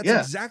that's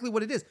exactly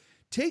what it is.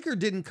 Taker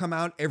didn't come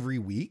out every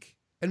week.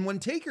 And when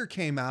Taker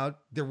came out,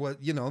 there was,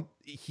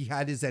 he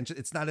had his entrance.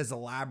 It's not as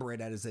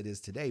elaborate as it is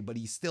today, but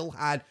he still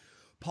had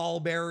Paul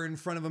Bearer in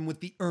front of him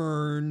with the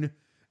urn,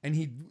 and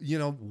he'd,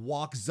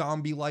 walk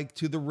zombie-like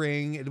to the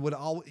ring. It would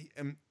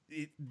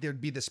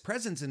there'd be this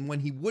presence, and when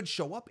he would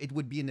show up, it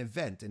would be an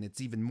event, and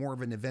it's even more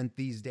of an event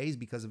these days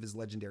because of his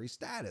legendary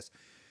status.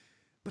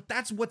 But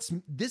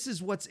this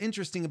is what's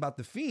interesting about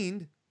The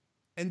Fiend,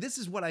 and this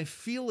is what I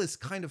feel is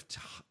kind of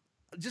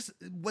just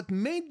what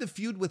made the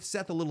feud with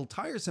Seth a little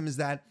tiresome, is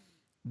that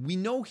we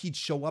know he'd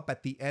show up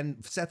at the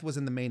end. Seth was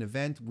in the main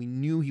event. We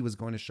knew he was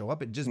going to show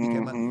up. It just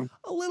became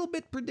a little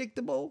bit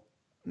predictable.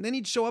 And then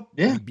he'd show up.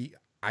 Yeah.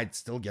 I'd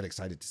still get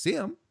excited to see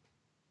him.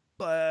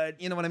 But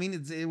you know what I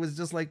mean? It was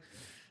just like...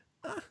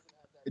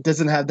 It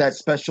doesn't have that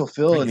special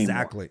feel anymore.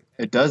 Exactly.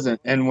 It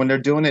doesn't. And when they're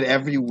doing it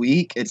every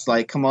week, it's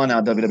like, come on now,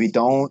 WWE,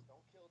 don't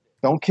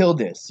kill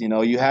this.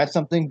 You had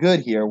something good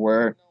here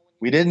where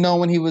we didn't know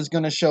when he was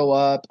going to show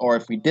up, or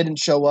if we didn't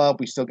show up,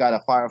 we still got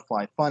a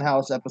Firefly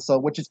Funhouse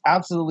episode, which is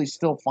absolutely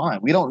still fine.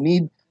 We don't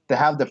need to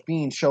have The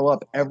Fiend show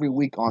up every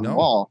week on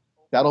Raw.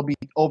 That'll be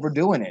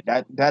overdoing it.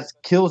 That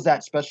kills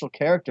that special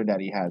character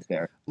that he has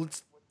there.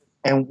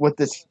 And with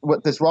this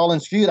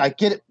Rollins feud, I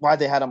get it why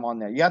they had him on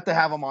there. You have to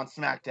have him on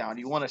SmackDown.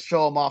 You want to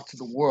show him off to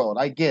the world.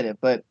 I get it,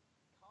 but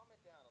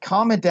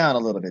calm it down a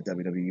little bit,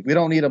 WWE. We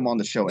don't need him on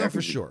the show every week.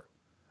 For sure.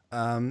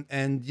 And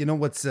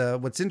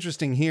what's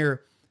interesting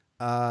here.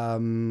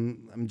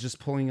 I'm just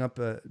pulling up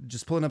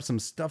some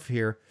stuff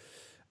here.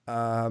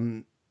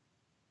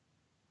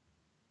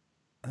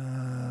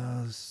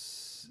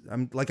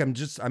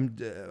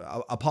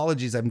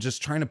 Apologies. I'm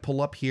just trying to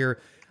pull up here.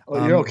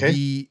 Oh, you're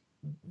okay.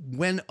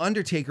 When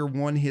Undertaker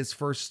won his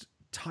first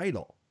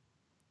title,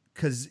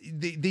 because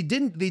they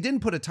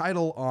didn't put a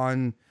title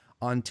on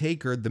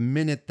Taker the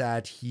minute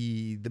that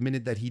he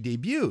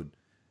debuted.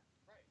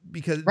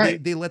 Because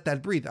they let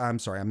that breathe. I'm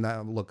sorry. I'm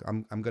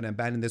going to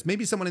abandon this.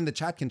 Maybe someone in the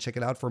chat can check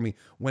it out for me.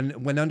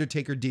 When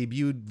Undertaker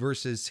debuted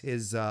versus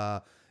his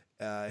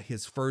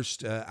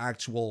first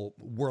actual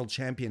world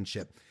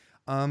championship.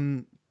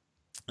 And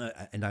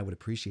I would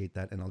appreciate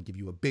that. And I'll give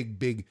you a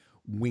big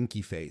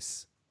winky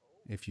face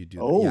if you do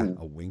that. Yeah,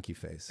 a winky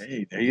face.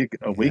 Hey, there you go.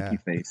 A winky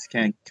face.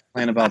 Can't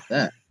complain about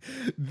that.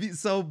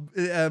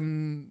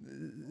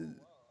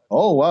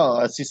 Oh, wow.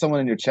 I see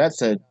someone in your chat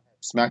said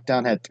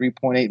SmackDown had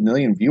 3.8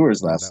 million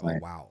viewers last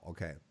night. Wow.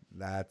 Okay.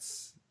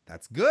 That's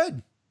That's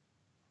good.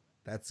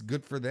 That's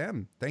good for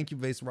them. Thank you,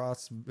 Vape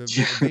Ross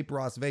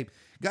Vape.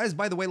 Guys,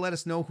 by the way, let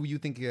us know who you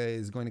think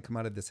is going to come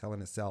out of this Hell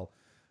in a Cell,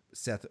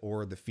 Seth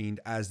or The Fiend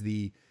as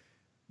the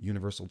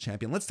Universal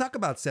Champion. Let's talk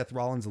about Seth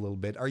Rollins a little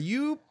bit. Are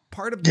you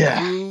part of the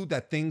crew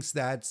that thinks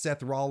that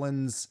Seth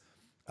Rollins'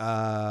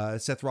 run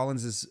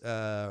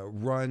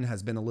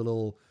has been a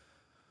little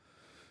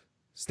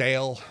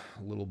stale,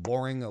 a little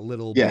boring, a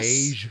little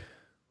beige?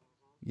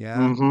 Yeah.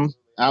 Mm-hmm.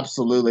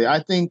 Absolutely. I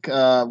think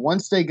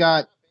once they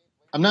got,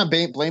 I'm not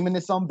blaming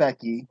this on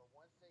Becky,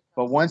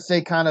 but once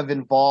they kind of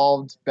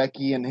involved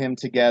Becky and him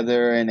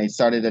together and they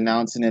started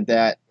announcing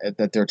that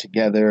they're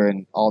together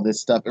and all this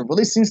stuff, it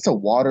really seems to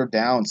water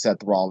down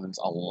Seth Rollins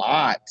a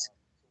lot,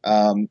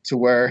 to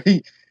where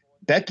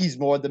Becky's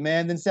more the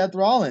man than Seth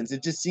Rollins.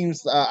 It just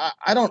seems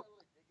I'm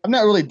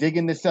not really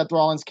digging this Seth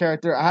Rollins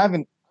character.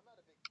 I'm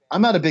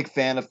not a big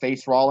fan of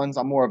face Rollins.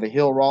 I'm more of a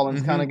heel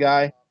Rollins kind of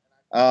guy.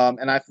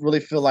 And I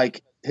really feel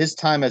like his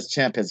time as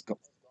champ has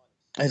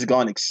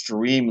gone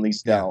extremely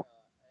stale.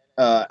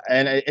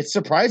 And it's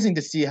surprising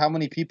to see how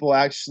many people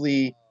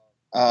actually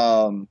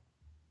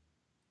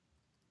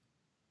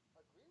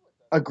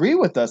agree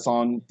with us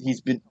on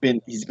he's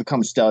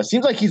become stale. It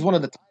seems like he's one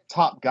of the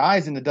top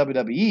guys in the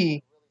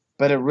WWE,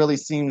 but it really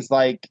seems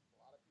like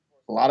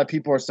a lot of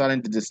people are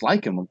starting to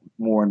dislike him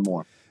more and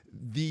more.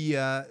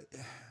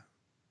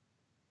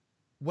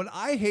 What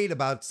I hate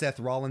about Seth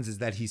Rollins is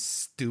that he's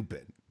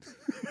stupid.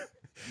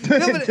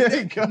 But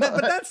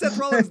that's Seth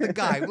Rollins, the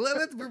guy.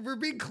 We're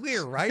being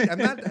clear, right? I'm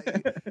not.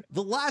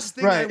 The last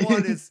thing I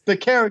want is the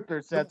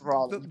character Seth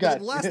Rollins. The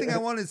last thing I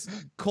want is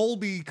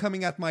Colby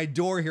coming at my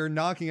door here,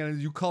 knocking, and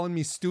you calling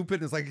me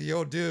stupid. It's like,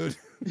 yo, dude,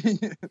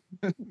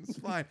 it's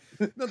fine.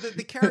 No,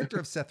 the character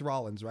of Seth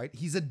Rollins, right?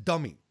 He's a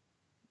dummy.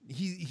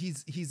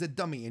 He's a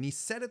dummy, and he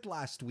said it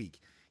last week.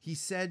 He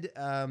said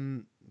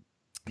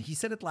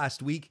it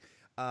last week.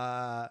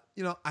 I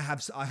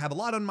have a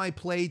lot on my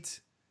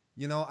plate.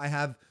 I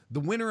have the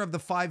winner of the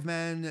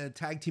 5-man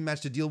tag team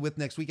match to deal with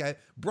next week.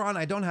 Braun,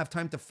 I don't have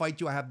time to fight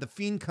you. I have the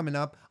Fiend coming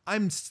up.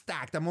 I'm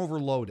stacked. I'm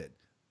overloaded.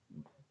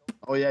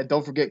 Oh yeah,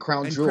 don't forget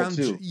Crown Jewel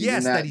too.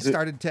 Yes, that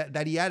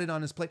he added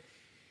on his plate.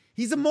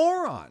 He's a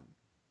moron.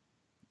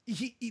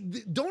 He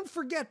don't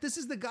forget, this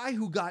is the guy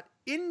who got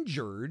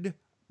injured,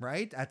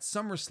 right, at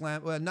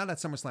SummerSlam. Not at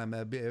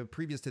SummerSlam.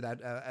 Previous to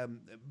that,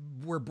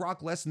 where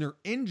Brock Lesnar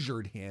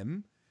injured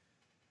him,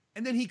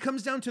 and then he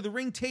comes down to the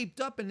ring taped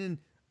up, and then.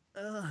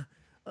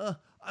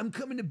 I'm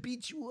coming to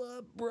beat you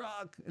up,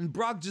 Brock. And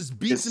Brock just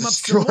beats him up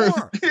some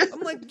more.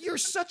 I'm like, you're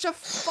such a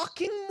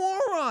fucking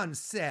moron,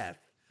 Seth.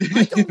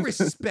 I don't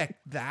respect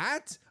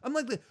that. I'm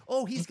like,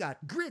 oh, he's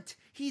got grit.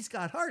 He's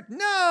got heart.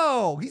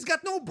 No, he's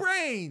got no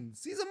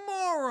brains. He's a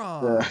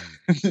moron.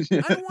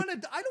 I don't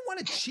want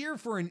to cheer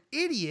for an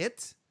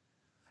idiot.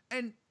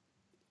 And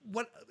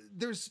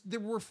there's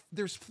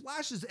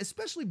flashes,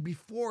 especially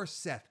before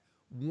Seth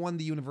won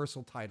the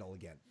Universal title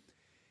again.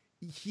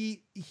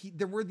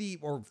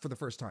 For the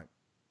first time,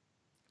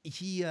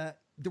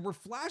 there were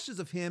flashes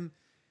of him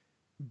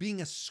being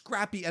a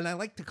scrappy, and I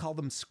like to call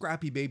them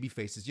scrappy baby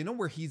faces,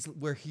 where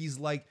he's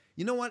like,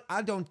 you know what?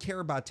 I don't care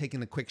about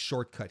taking a quick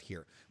shortcut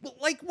here. Well,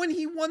 like when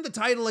he won the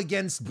title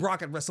against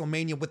Brock at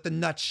WrestleMania with the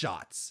nut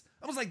shots.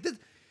 I was like, this,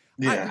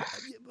 yeah.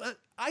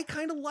 I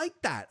kind of like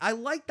that. I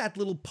like that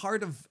little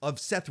part of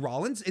Seth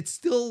Rollins. It's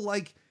still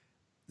like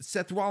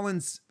Seth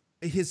Rollins,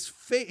 his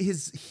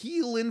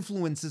heel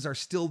influences are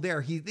still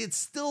there. It's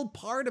still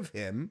part of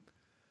him.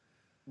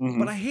 Mm-hmm.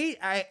 But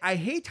I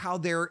hate how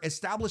they're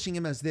establishing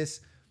him as this,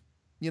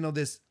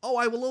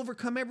 I will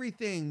overcome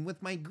everything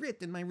with my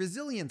grit and my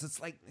resilience. It's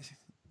like,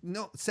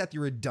 no, Seth,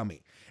 you're a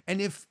dummy.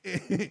 And if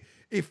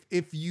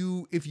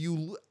you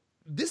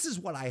this is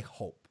what I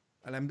hope.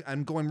 And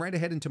I'm going right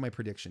ahead into my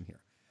prediction here.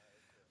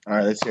 All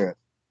right, let's hear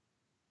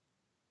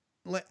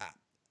it.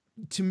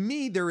 To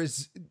me, there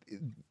is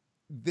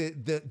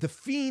the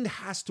Fiend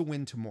has to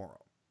win tomorrow.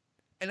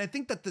 And I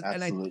think that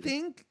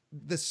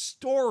the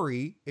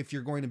story, if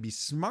you're going to be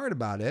smart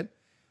about it,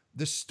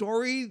 the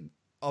story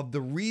of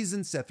the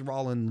reason Seth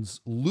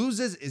Rollins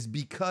loses is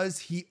because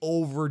he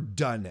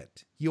overdone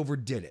it. He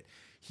overdid it.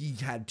 He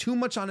had too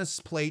much on his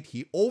plate.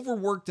 He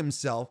overworked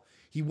himself.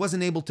 He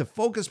wasn't able to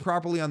focus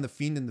properly on the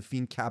Fiend, and the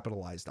Fiend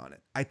capitalized on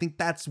it. I think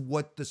that's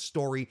what the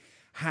story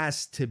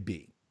has to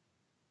be.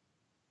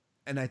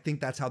 And I think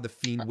that's how the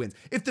Fiend wins.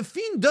 If the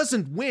Fiend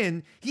doesn't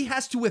win, he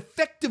has to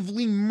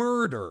effectively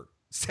murder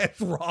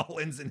Seth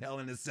Rollins in Hell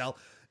in a Cell.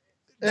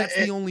 That's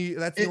the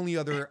only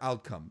other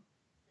outcome.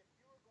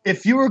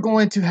 If you were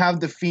going to have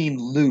the Fiend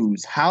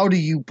lose, how do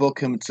you book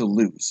him to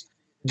lose?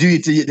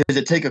 Does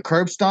it take a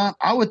curb stomp?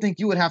 I would think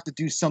you would have to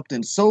do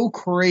something so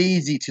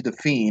crazy to the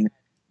Fiend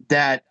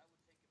that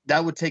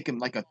would take him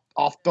like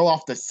throw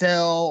off the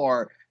cell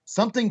or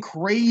something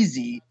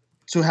crazy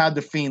to have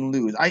the Fiend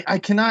lose. I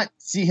cannot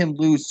see him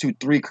lose to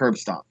 3 curb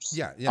stomps.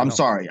 I'm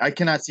sorry. I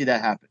cannot see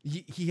that happen.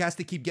 He has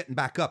to keep getting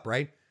back up,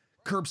 right?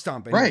 Curb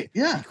stomping. Right,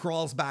 yeah. He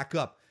crawls back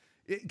up.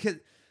 Because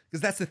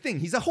that's the thing.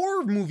 He's a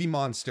horror movie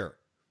monster.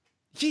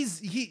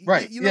 He's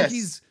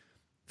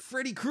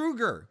Freddy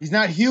Krueger. He's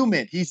not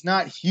human. He's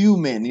not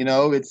human. You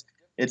know, it's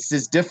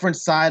this different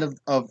side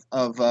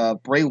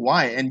of Bray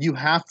Wyatt, and you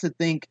have to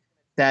think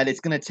that it's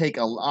going to take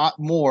a lot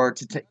more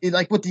to take,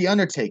 like with the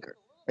Undertaker.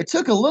 It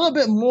took a little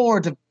bit more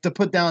to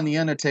put down the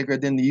Undertaker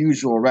than the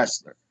usual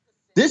wrestler.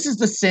 This is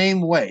the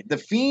same way. The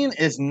Fiend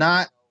is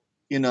not,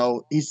 you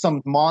know, he's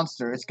some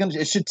monster.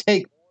 It should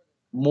take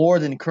more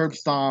than curb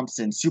stomps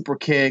and super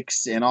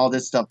kicks and all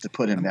this stuff to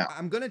put him down.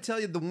 I'm going to tell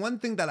you the one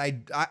thing that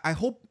I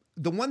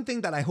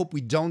hope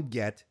we don't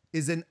get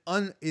is a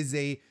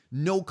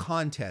no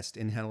contest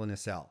in Hell in a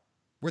Cell,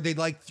 where they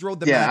like throw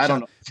the match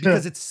out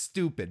because it's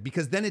stupid,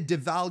 because then it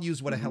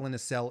devalues what a Hell in a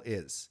Cell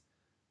is.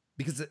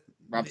 Because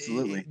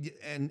absolutely.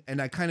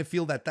 And I kind of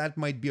feel that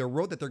might be a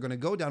road that they're going to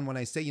go down when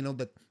I say, you know,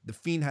 that the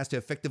Fiend has to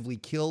effectively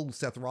kill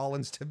Seth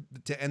Rollins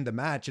to end the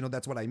match. You know,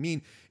 that's what I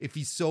mean. If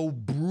he's so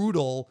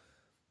brutal,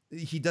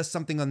 he does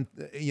something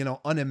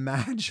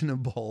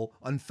unimaginable,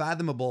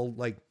 unfathomable,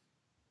 like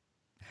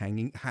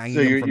hanging. So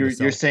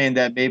you're saying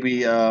that maybe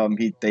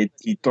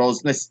he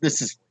throws this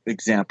is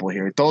example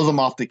here. He throws them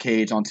off the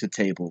cage onto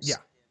tables. Yeah.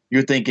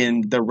 You're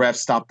thinking the refs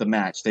stop the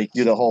match. They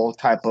do the whole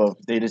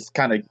they just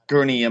kind of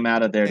gurney him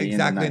out of there.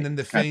 Exactly. And then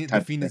the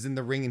Fiend is in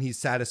the ring and he's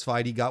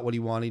satisfied. He got what he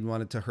wanted. He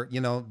wanted to hurt,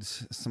 you know,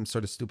 some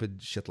sort of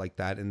stupid shit like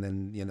that. And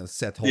then, you know,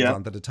 Seth holds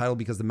on to the title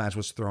because the match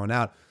was thrown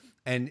out.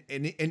 And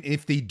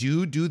if they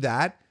do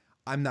that,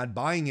 I'm not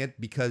buying it,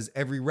 because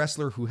every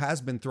wrestler who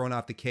has been thrown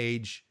off the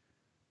cage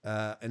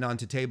and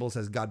onto tables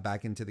has got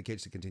back into the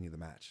cage to continue the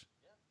match.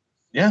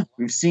 Yeah,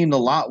 we've seen a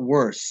lot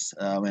worse,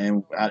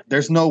 and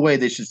there's no way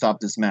they should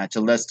stop this match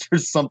unless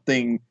there's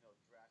something,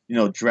 you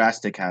know,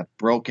 drastic, have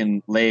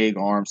broken leg,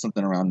 arm,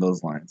 something around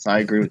those lines. I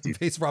agree with you.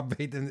 Face Rob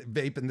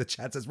Vape in the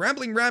chat says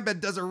Rambling Rampant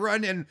does a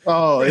run in.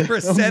 Oh,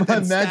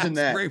 imagine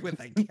that. Spray with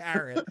a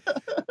carrot.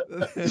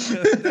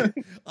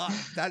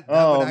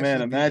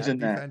 Imagine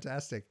that.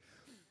 Fantastic.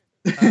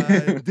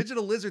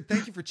 Digital Lizard,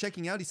 thank you for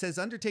checking out. He says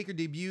Undertaker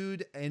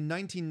debuted in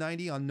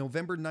 1990 on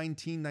November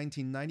 19,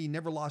 1990.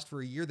 Never lost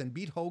for a year, then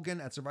beat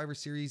Hogan at Survivor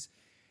Series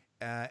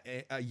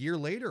a year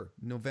later,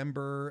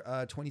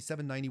 November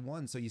 27,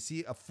 91. So you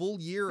see a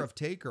full year of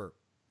Taker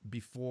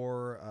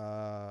before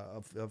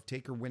of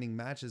Taker winning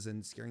matches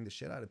and scaring the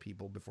shit out of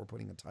people before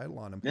putting a title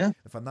on him. Yeah.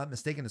 If I'm not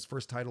mistaken, his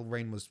first title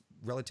reign was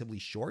relatively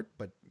short,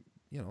 but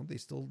you know, they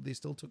still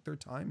took their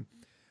time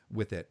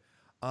with it.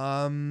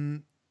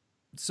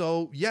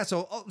 So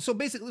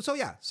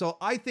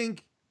I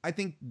think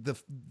the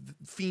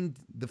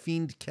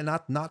Fiend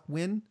cannot not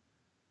win.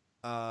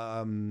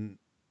 I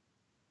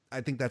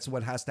think that's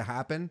what has to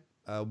happen.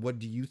 What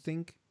do you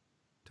think,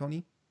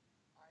 Tony?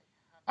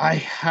 I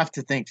have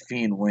to think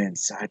Fiend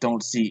wins. I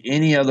don't see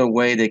any other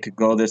way they could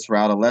go this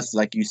route unless,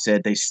 like you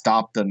said, they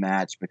stop the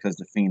match because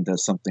the Fiend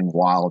does something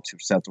wild to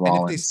Seth Rollins.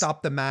 And if they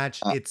stop the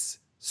match, it's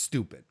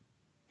stupid.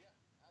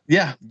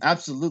 Yeah,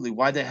 absolutely.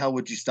 Why the hell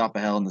would you stop a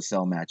Hell in the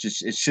Cell match?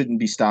 It shouldn't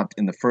be stopped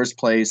in the first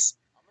place.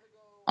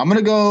 I'm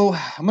gonna go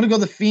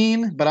the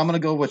Fiend, but I'm gonna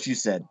go what you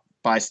said,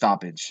 by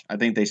stoppage. I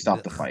think they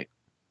stopped the fight.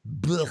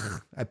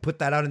 I put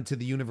that out into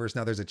the universe.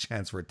 Now there's a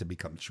chance for it to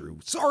become true.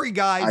 Sorry,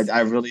 guys.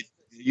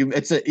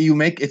 It's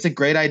a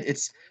great idea.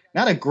 It's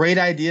not a great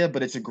idea,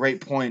 but it's a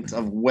great point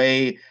of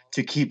way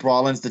to keep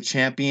Rollins the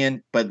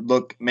champion, but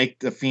make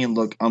the Fiend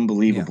look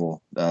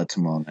unbelievable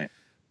tomorrow night.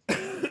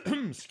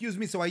 Excuse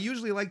me. So I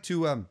usually like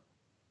to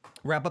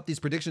wrap up these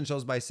prediction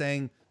shows by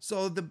saying,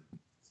 so the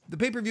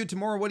pay-per-view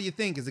tomorrow, what do you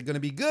think? Is it going to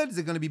be good? Is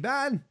it going to be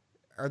bad?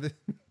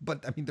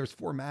 But I mean, there's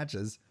 4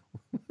 matches.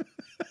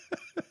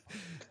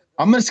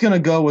 I'm just going to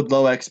go with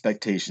low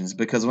expectations,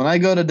 because when I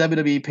go to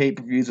WWE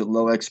pay-per-views with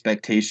low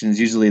expectations,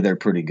 usually they're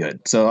pretty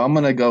good. So I'm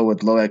going to go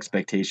with low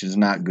expectations,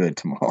 not good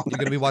tomorrow. You're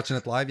going to be watching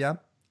it live, yeah?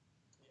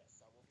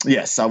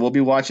 Yes, I will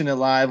be watching it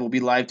live. We'll be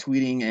live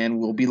tweeting, and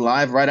we'll be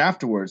live right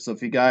afterwards. So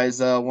if you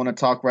guys want to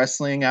talk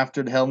wrestling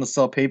after the Hell in a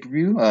Cell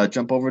pay-per-view,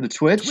 jump over to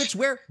Twitch. Twitch,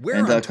 where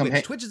on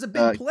Twitch? Twitch is a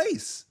big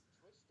place.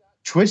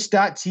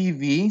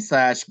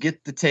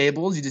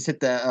 Twitch.tv/GetTheTables. You just hit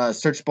the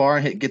search bar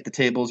and hit Get the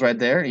Tables right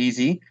there.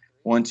 Easy.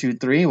 1, 2,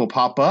 3 will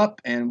pop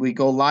up, and we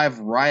go live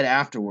right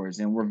afterwards.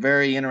 And we're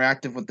very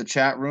interactive with the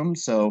chat room,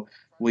 so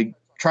we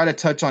try to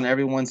touch on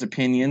everyone's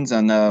opinions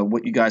on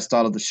what you guys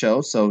thought of the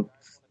show. So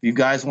if you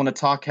guys want to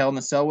talk Hell in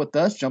a Cell with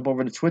us, jump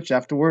over to Twitch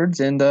afterwards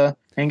and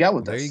hang out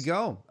with us. There you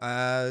go.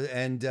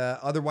 And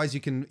otherwise,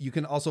 you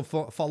can also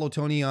follow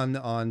Tony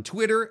on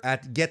Twitter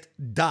at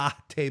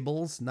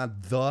GetDaTables,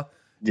 not the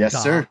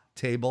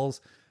Tables.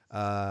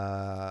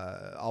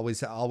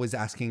 Always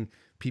asking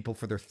people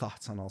for their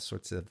thoughts on all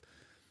sorts of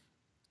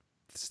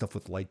stuff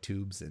with light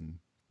tubes and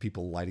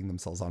people lighting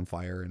themselves on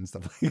fire and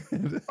stuff like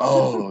that.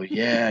 Oh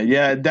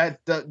yeah.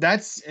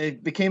 That's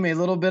it became a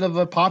little bit of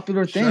a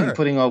popular thing. Sure.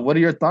 Putting on, what are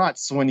your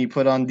thoughts when you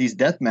put on these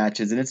death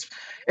matches? And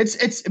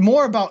it's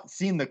more about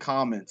seeing the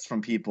comments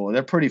from people.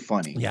 They're pretty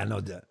funny. Yeah,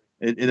 no doubt.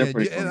 They're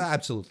pretty funny.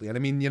 Absolutely. And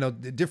I mean,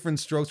 different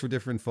strokes for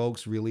different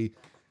folks, really.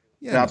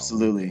 You know,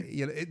 Absolutely.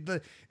 you know,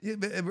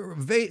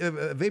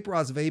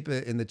 Vaporaz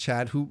Vape in the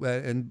chat. Who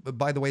and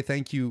by the way,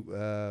 thank you,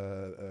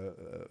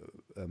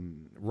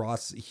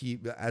 Ross.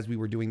 He, as we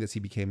were doing this, he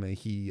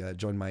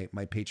joined my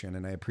Patreon,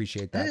 and I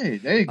appreciate that. Hey,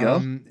 there you go.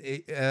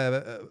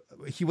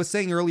 He was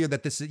saying earlier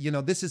that this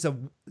is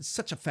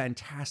such a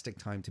fantastic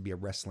time to be a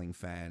wrestling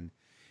fan,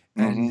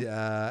 and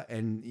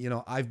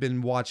I've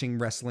been watching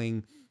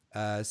wrestling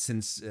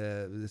since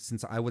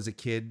I was a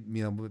kid.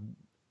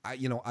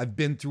 I've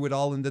been through it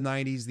all in the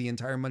 90s, the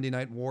entire Monday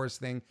Night Wars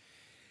thing.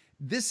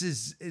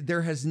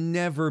 There has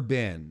never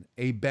been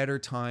a better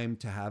time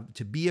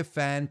to be a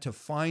fan, to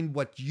find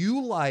what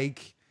you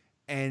like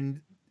and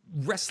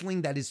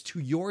wrestling that is to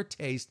your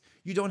taste.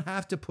 You don't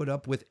have to put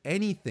up with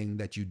anything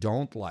that you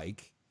don't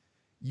like.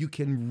 You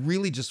can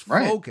really just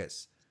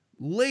focus,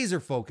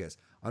 laser focus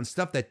on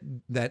stuff that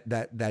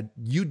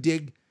you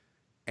dig,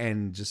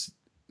 and just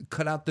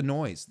cut out the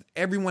noise.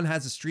 Everyone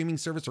has a streaming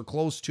service or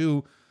close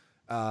to.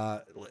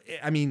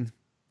 I mean,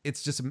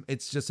 it's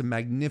just a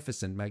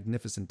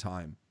magnificent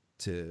time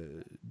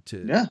to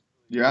yeah,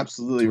 you're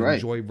absolutely right.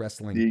 Enjoy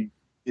wrestling.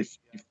 If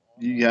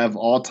you have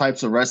all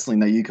types of wrestling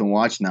that you can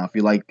watch now. If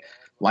you like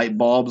light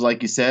bulbs,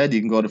 like you said,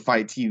 you can go to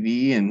Fight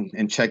TV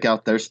and check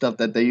out their stuff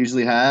that they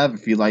usually have.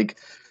 If you like,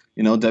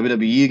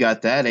 WWE, you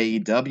got that.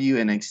 AEW,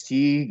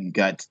 NXT, you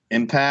got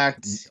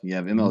Impact, you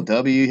have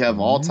MLW, you have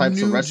all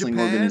types of wrestling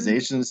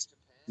organizations.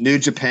 New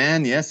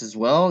Japan, yes, as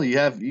well. You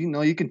have,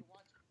 you can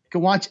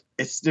watch.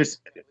 I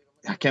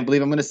can't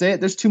believe I'm going to say it.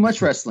 There's too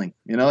much wrestling.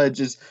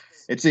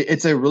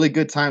 It's a really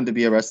good time to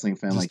be a wrestling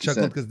fan. Just like you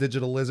said. Because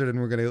Digital Lizard, and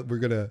we're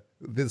gonna.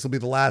 This will be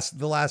the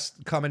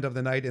last comment of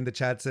the night in the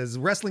chat says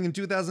wrestling in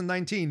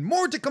 2019,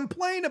 more to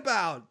complain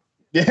about.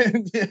 Yeah.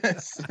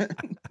 Yes.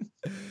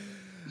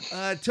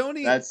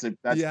 Tony, that's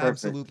perfect.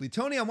 Absolutely.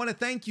 Tony, I want to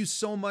thank you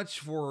so much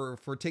for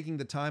taking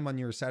the time on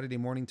your Saturday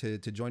morning to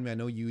join me. I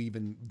know you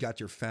even got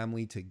your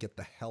family to get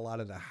the hell out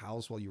of the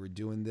house while you were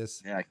doing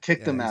this. Yeah, I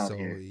kicked them out so,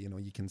 here.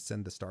 You can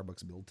send the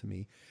Starbucks bill to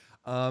me.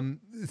 But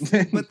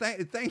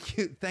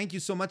thank you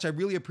so much. I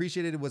really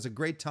appreciate it. It was a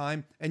great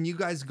time. And you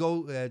guys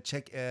go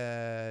check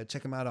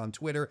him out on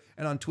Twitter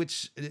and on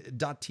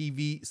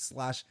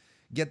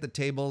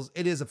twitch.tv/GetTheTables.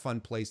 It is a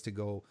fun place to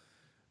go.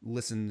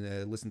 Listen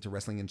to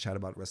wrestling and chat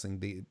about wrestling.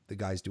 The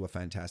guys do a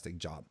fantastic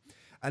job.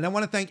 And I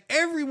want to thank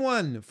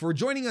everyone for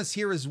joining us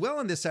here as well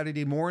on this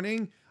Saturday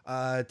morning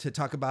to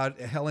talk about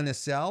Hell in a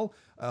Cell.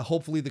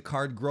 Hopefully the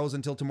card grows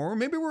until tomorrow.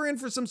 Maybe we're in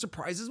for some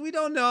surprises. We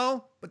don't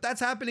know, but that's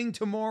happening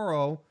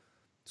tomorrow.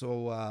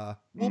 So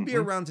we'll be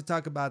around to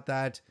talk about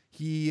that.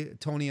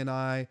 Tony and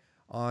I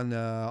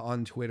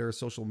on Twitter,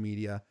 social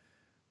media.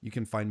 You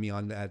can find me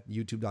at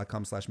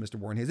youtube.com/Mr.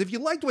 Warren Hayes. If you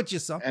liked what you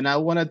saw. And I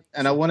want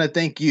to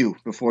thank you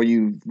before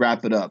you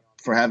wrap it up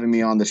for having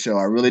me on the show.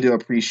 I really do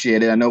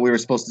appreciate it. I know we were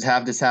supposed to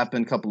have this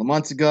happen a couple of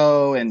months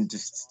ago and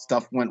just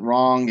stuff went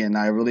wrong. And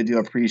I really do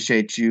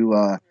appreciate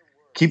you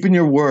keeping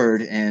your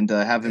word and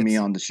having me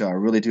on the show. I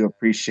really do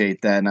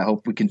appreciate that. And I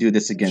hope we can do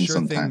this again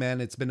sometime. Sure thing,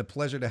 man. It's been a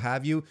pleasure to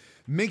have you.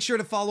 Make sure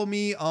to follow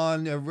me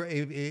on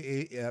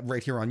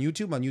right here on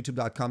YouTube, on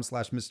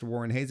youtube.com/Mr.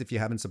 Warren Hayes. If you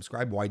haven't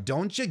subscribed, why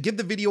don't you? Give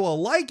the video a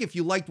like if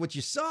you liked what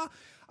you saw.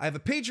 I have a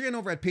Patreon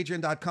over at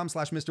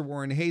patreon.com/Mr.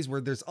 Warren Hayes,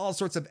 where there's all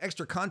sorts of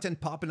extra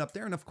content popping up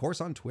there. And of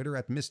course, on Twitter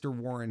at Mr.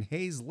 Warren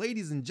Hayes.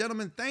 Ladies and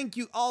gentlemen, thank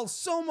you all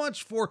so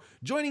much for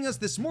joining us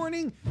this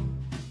morning.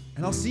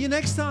 And I'll see you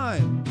next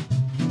time.